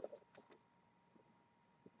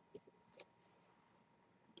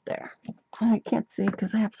 There. I can't see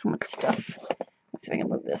because I have so much stuff. Let's see if I can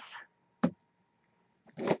move this.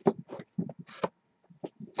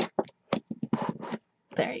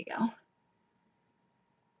 There you go.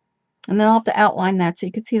 And then I'll have to outline that so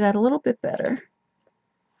you can see that a little bit better.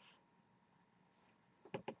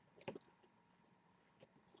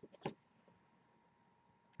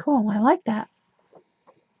 Cool, I like that.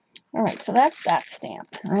 Alright, so that's that stamp.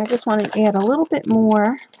 And I just want to add a little bit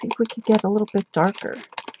more, see if we could get a little bit darker.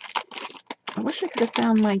 I wish I could have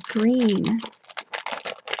found my green.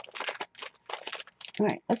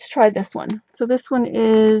 Alright, let's try this one. So this one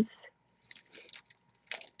is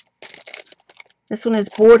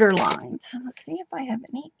Borderlines. Let's see if I have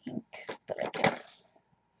any ink that I can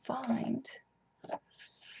find.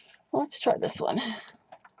 Well, let's try this one.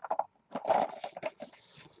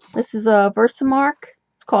 This is a Versamark.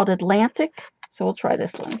 It's called Atlantic. So we'll try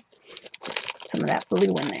this one. Some of that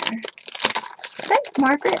blue in there. Thanks,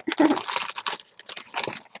 Margaret.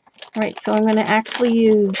 Alright, so I'm going to actually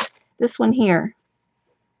use this one here.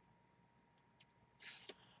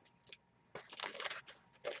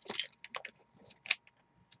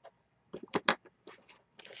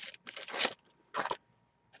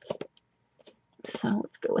 So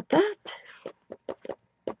let's go with that.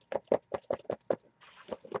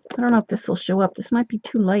 I don't know if this will show up. This might be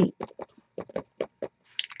too light.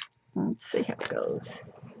 Let's see how it goes.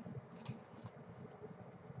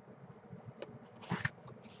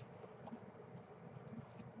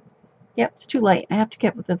 Yep, it's too light. I have to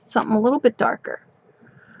get with something a little bit darker.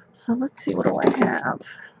 So let's see, what do I have?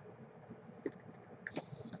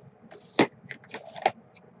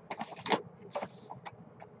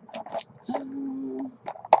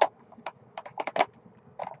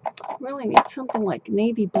 really need something like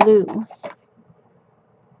navy blue.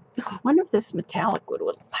 I wonder if this metallic would,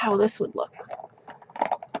 how this would look. I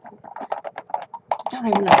don't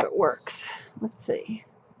even know if it works. Let's see.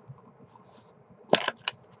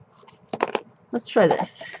 Let's try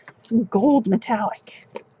this. Some gold metallic.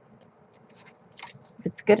 If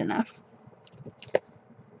it's good enough.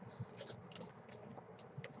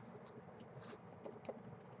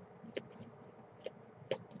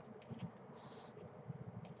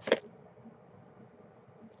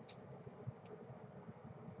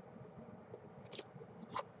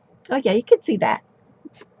 Oh yeah, you can see that.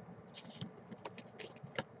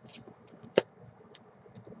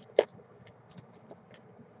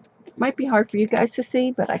 Might be hard for you guys to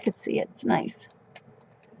see, but I could see it. It's nice.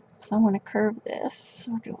 So I want to curve this,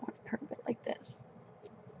 or do I want to curve it like this?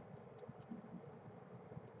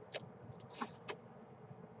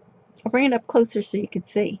 I'll bring it up closer so you can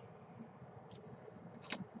see.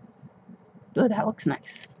 Oh, that looks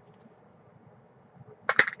nice.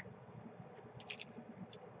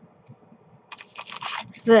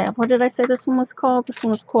 So what did I say this one was called? This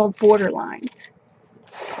one was called Borderlines.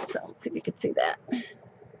 So let's see if you can see that.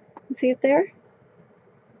 You see it there?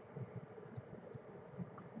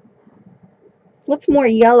 Looks more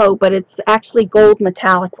yellow, but it's actually gold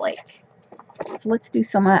metallic like. So let's do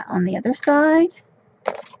some of that on the other side.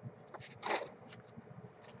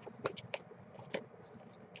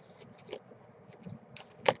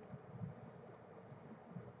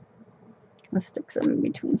 Let's stick some in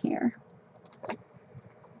between here.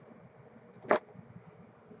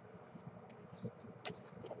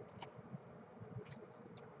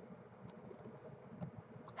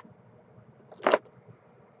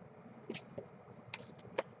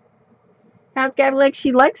 How's Gabby like?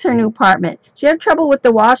 She likes her new apartment. She had trouble with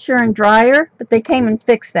the washer and dryer, but they came and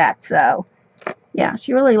fixed that, so yeah,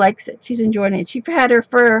 she really likes it. She's enjoying it. She had her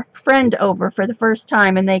friend over for the first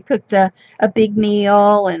time, and they cooked a big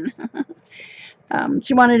meal, and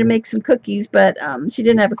she wanted to make some cookies, but she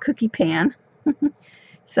didn't have a cookie pan.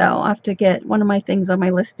 So I'll have to get one of my things on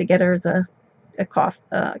my list to get her is a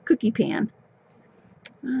cookie pan.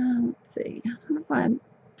 Let's see. I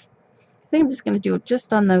think I'm just going to do it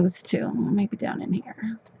just on those two. Maybe down in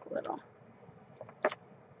here a little.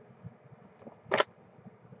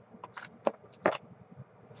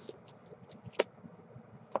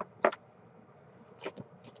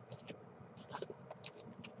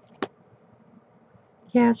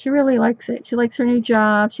 Yeah, she really likes it. She likes her new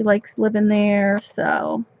job. She likes living there.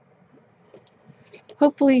 So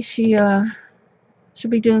hopefully she'll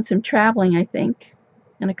be doing some traveling, I think,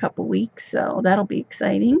 in a couple weeks. So that'll be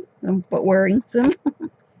exciting, but worrisome.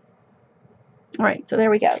 All right, so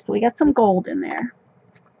there we go. So we got some gold in there.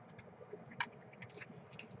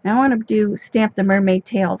 Now I want to stamp the mermaid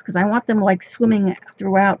tails because I want them like swimming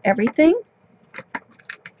throughout everything.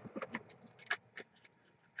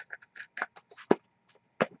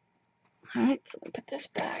 All right, so let me put this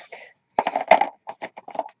back.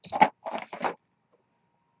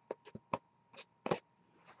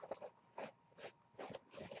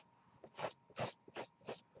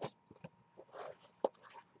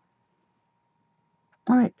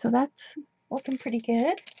 All right, so that's looking pretty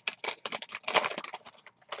good.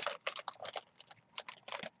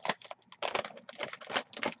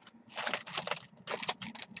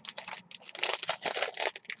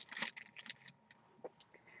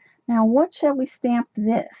 Now, what shall we stamp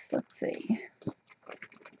this? Let's see.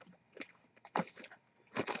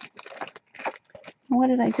 What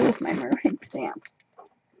did I do with my mermaid stamps?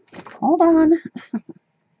 Hold on.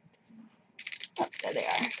 Oh, there they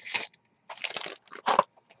are.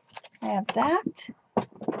 I have that.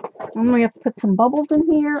 And we have to put some bubbles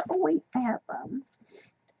in here. Oh, wait, I have,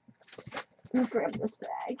 let me grab this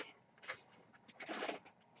bag.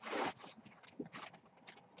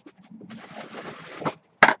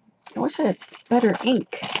 I wish I had better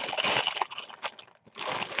ink.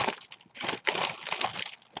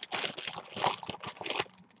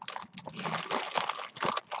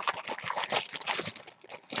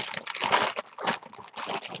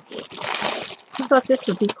 I thought this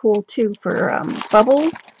would be cool too for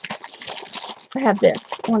bubbles. I have this.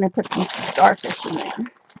 I want to put some starfish in there.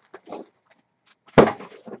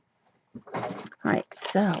 Alright,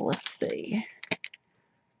 so let's see.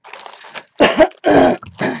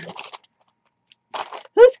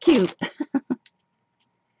 Who's cute?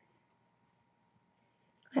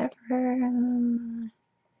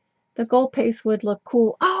 The gold paste would look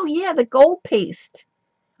cool. Oh yeah, the gold paste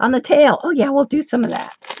on the tail. Oh yeah, we'll do some of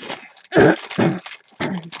that.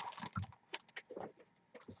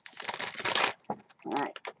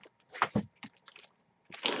 Alright.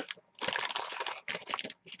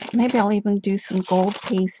 Maybe I'll even do some gold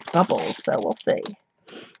paste bubbles, so we'll see.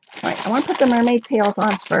 All right, I want to put the mermaid tails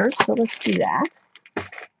on first, so let's do that.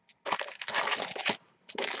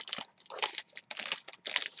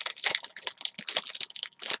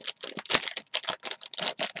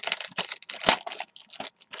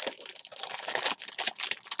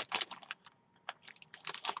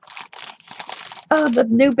 Oh, the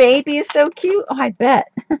new baby is so cute. Oh, I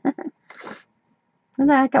bet. And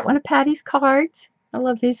then I got one of Patty's cards. I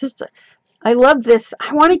love these. I love this.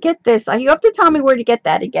 I want to get this. You have to tell me where to get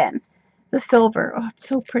that again. The silver. Oh, it's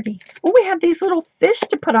so pretty. Oh, we have these little fish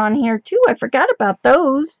to put on here, too. I forgot about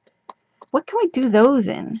those. What can we do those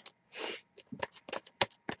in?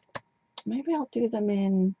 Maybe I'll do them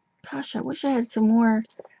in... Gosh, I wish I had some more.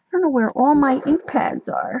 I don't know where all my ink pads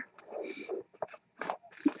are.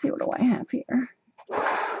 Let's see, what do I have here?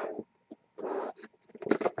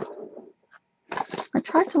 I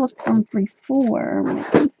tried to look for them before, and I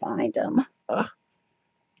couldn't find them. Ugh.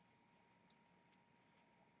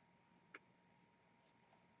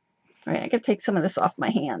 All right, I gotta take some of this off my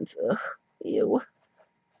hands. Ugh, ew.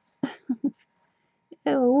 Ew.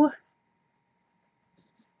 Oh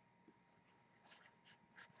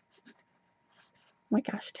my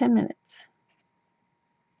gosh, 10 minutes.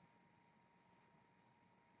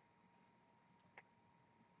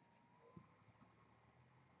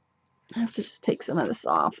 I have to just take some of this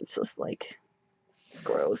off. It's just like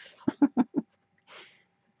gross.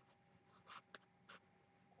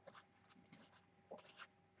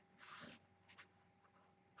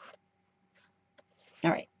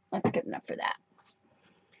 All right, that's good enough for that.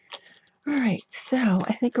 All right, so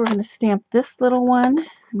I think we're going to stamp this little one.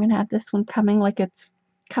 I'm going to have this one coming like it's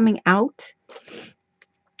coming out.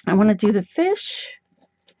 I want to do the fish,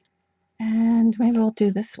 and maybe we'll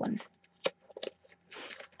do this one.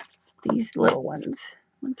 These little ones.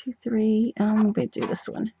 1, 2, 3. Maybe do this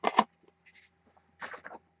one. I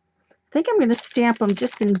think I'm going to stamp them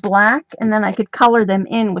just in black, and then I could color them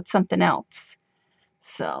in with something else.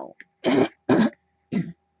 So, yeah.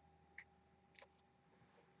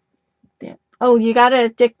 Oh, you got it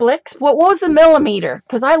at Dick Blick's? What was the millimeter?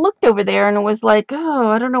 Because I looked over there, and it was like, oh,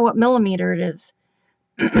 I don't know what millimeter it is.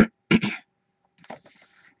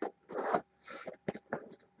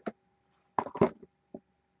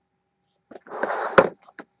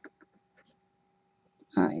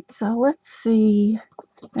 All right, so let's see.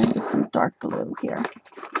 I'm gonna get some dark blue here.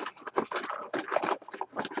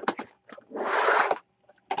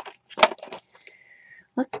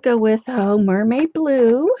 Let's go with mermaid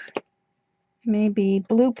blue. Maybe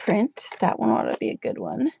blueprint. That one ought to be a good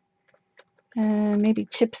one. And maybe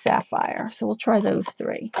chip sapphire. So we'll try those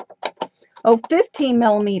 3. Oh, 15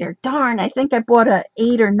 millimeter. Darn, I think I bought a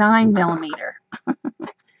 8 or 9 millimeter.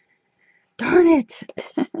 Darn it.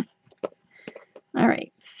 All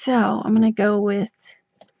right, so I'm gonna go with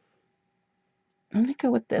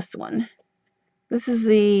this one. This is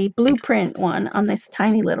the blueprint one on this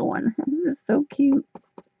tiny little one. This is so cute.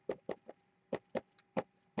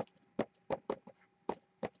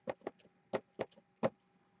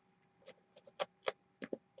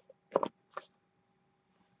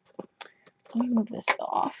 Let me move this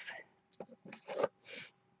off.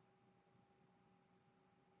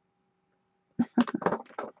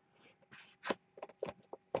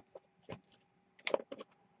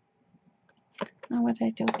 Now what did I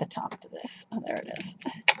do at the top to this? Oh, there it is.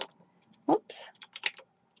 Oops.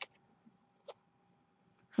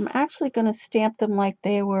 I'm actually going to stamp them like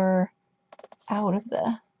they were out of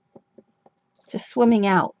the, just swimming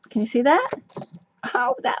out. Can you see that?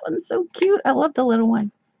 Oh, that one's so cute. I love the little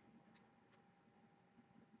one.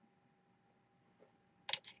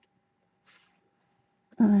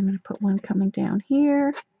 And I'm going to put one coming down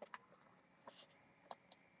here.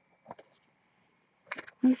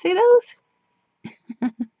 You see those?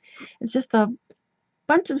 It's just a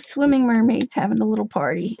bunch of swimming mermaids having a little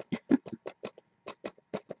party.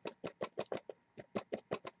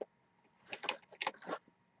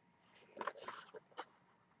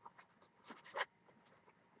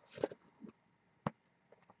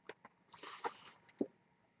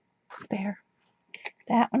 There.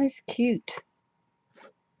 That one is cute.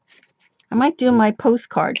 I might do my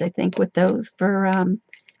postcards, I think, with those for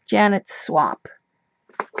Janet's swap.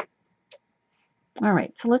 All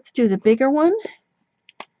right, so let's do the bigger one.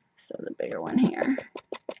 So the bigger one here.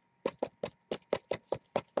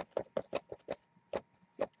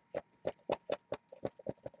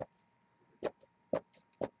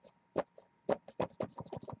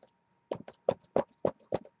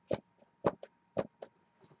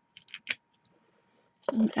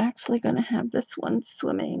 I'm actually going to have this one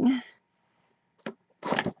swimming.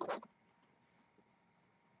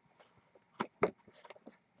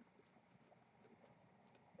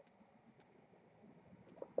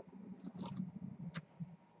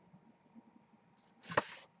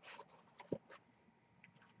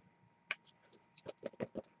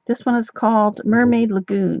 This one is called Mermaid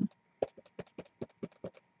Lagoon.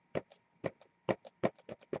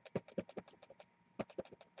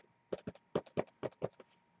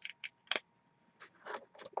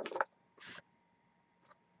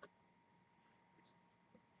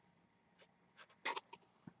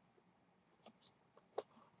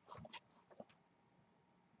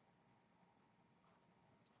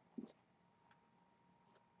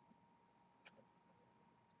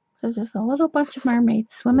 So just a little bunch of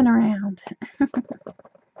mermaids swimming around.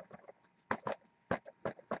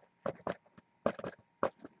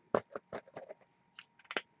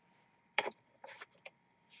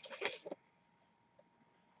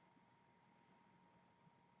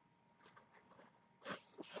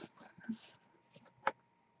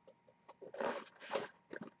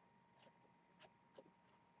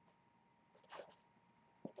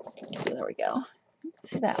 There we go.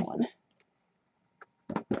 See that one.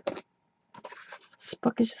 This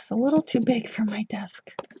book is just a little too big for my desk.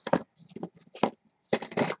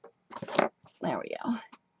 There we go.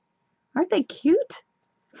 Aren't they cute?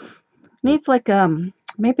 Needs like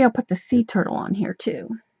maybe I'll put the sea turtle on here too.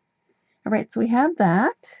 All right, so we have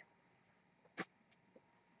that.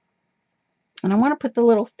 And I want to put the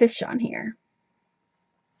little fish on here.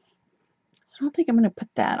 So I don't think I'm going to put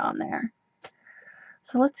that on there.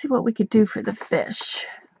 So let's see what we could do for the fish.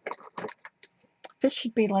 Fish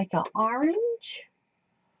should be like an orange.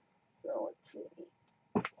 So let's see.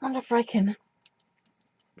 I wonder if I can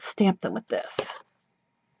stamp them with this.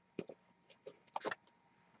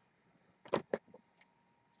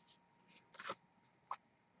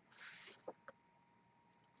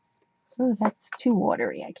 Oh, that's too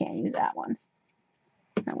watery. I can't use that one.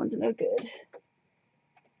 That one's no good.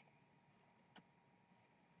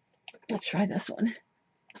 Let's try this one.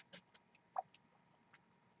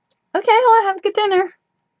 Okay, well, have a good dinner.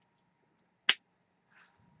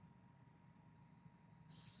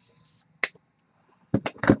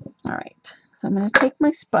 All right, so I'm going to take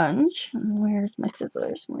my sponge. Where's my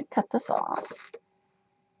scissors? I'm going to cut this off.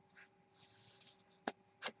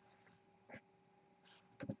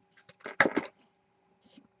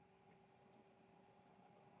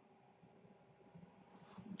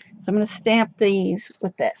 So I'm going to stamp these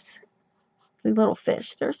with this. The little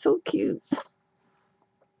fish. They're so cute.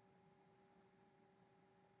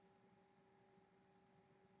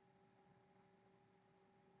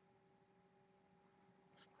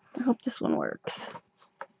 I hope this one works.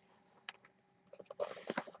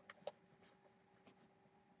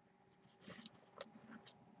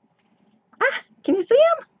 Ah, can you see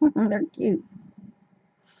them? They're cute.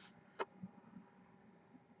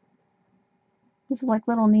 This is like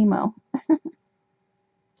little Nemo.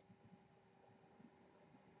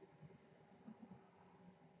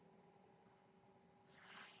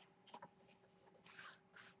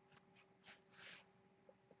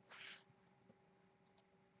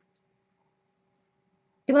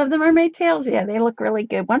 You love the mermaid tails? Yeah, they look really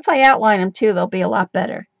good. Once I outline them too, they'll be a lot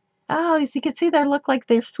better. Oh, as you can see, they look like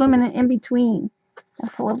they're swimming in between.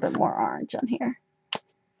 That's a little bit more orange on here.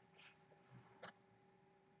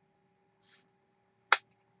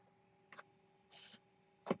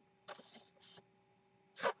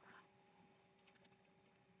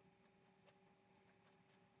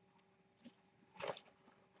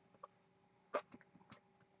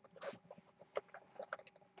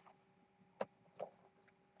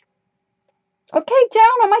 Okay, Joan,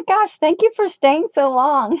 oh my gosh, thank you for staying so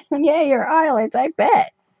long. Yeah, your eyelids, I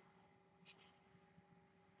bet.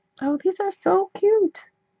 Oh, these are so cute.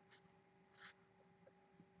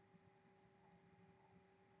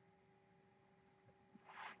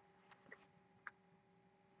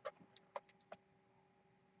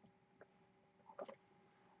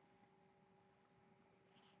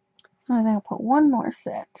 I think I'll put one more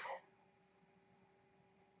set.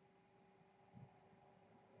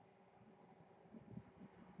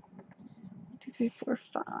 2, 3, 4,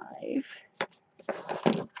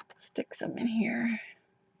 5. Stick some in here.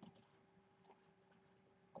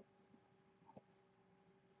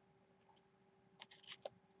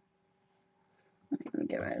 Let me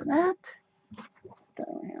get rid of that. Go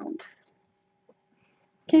around.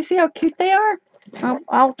 Can you see how cute they are?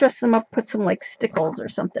 I'll dress them up, put some like stickles or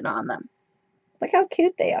something on them. Look how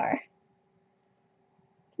cute they are.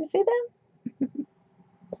 Can you see them?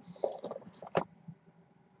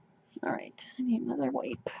 All right, I need another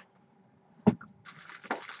wipe.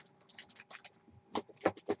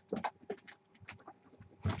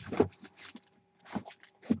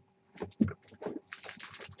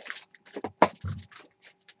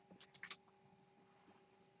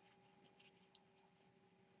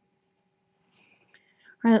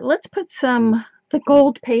 All right, let's put some the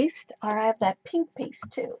gold paste, or I have that pink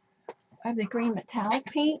paste too. I have the green metallic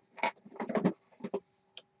paint.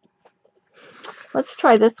 Let's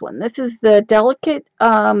try this one. This is the delicate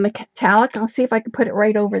metallic. I'll see if I can put it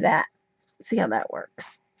right over that. See how that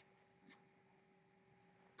works.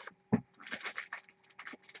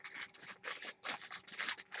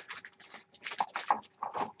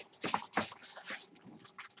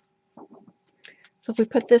 So if we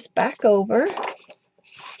put this back over,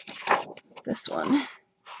 this one,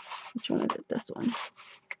 which one is it? This one.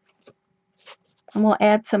 And we'll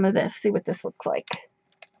add some of this, see what this looks like.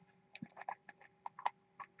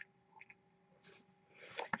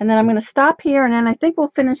 And then I'm going to stop here, and then I think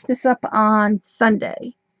we'll finish this up on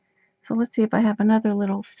Sunday. So let's see if I have another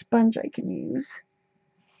little sponge I can use.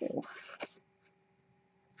 So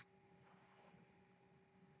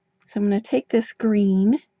I'm going to take this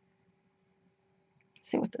green,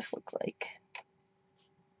 see what this looks like.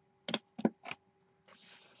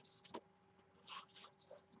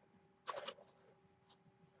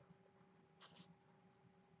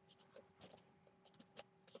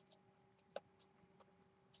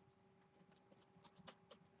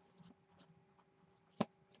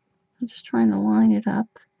 I'm just trying to line it up.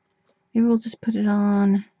 Maybe we'll just put it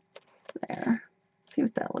on there. See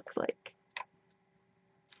what that looks like.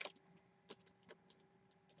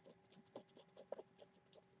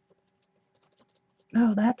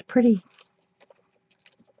 Oh, that's pretty.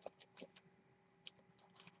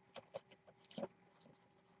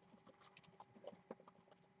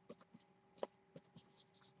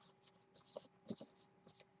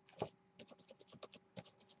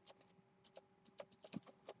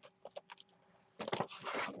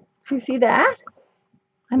 You see that?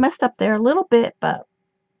 I messed up there a little bit, but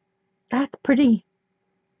that's pretty.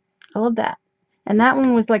 I love that. And that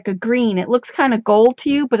one was like a green. It looks kind of gold to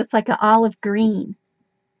you, but it's like an olive green.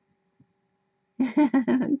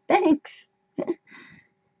 Thanks.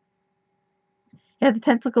 Yeah, the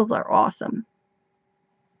tentacles are awesome.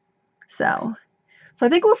 So I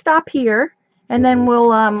think we'll stop here, and then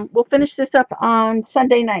we'll finish this up on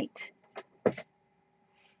Sunday night.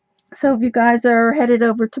 So if you guys are headed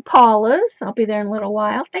over to Paula's, I'll be there in a little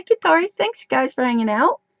while. Thank you, Tori. Thanks, you guys, for hanging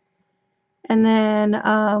out. And then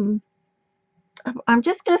I'm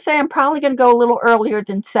just going to say I'm probably going to go a little earlier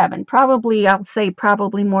than 7. Probably, I'll say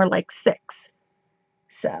probably more like 6.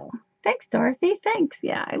 So thanks, Dorothy. Thanks.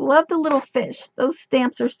 Yeah, I love the little fish. Those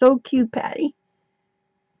stamps are so cute, Patty.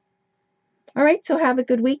 All right, so have a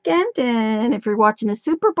good weekend. And if you're watching the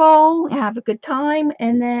Super Bowl, have a good time.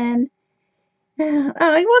 And then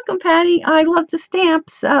oh, you're welcome, Patty. I love the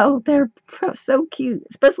stamps. So they're so cute,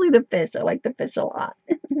 especially the fish. I like the fish a lot.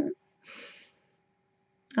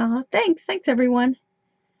 Thanks. Thanks, everyone.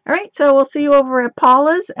 All right, so we'll see you over at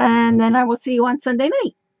Paula's, and then I will see you on Sunday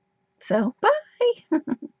night. So, bye.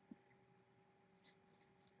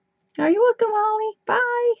 Oh, you're welcome, Holly.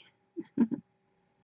 Bye.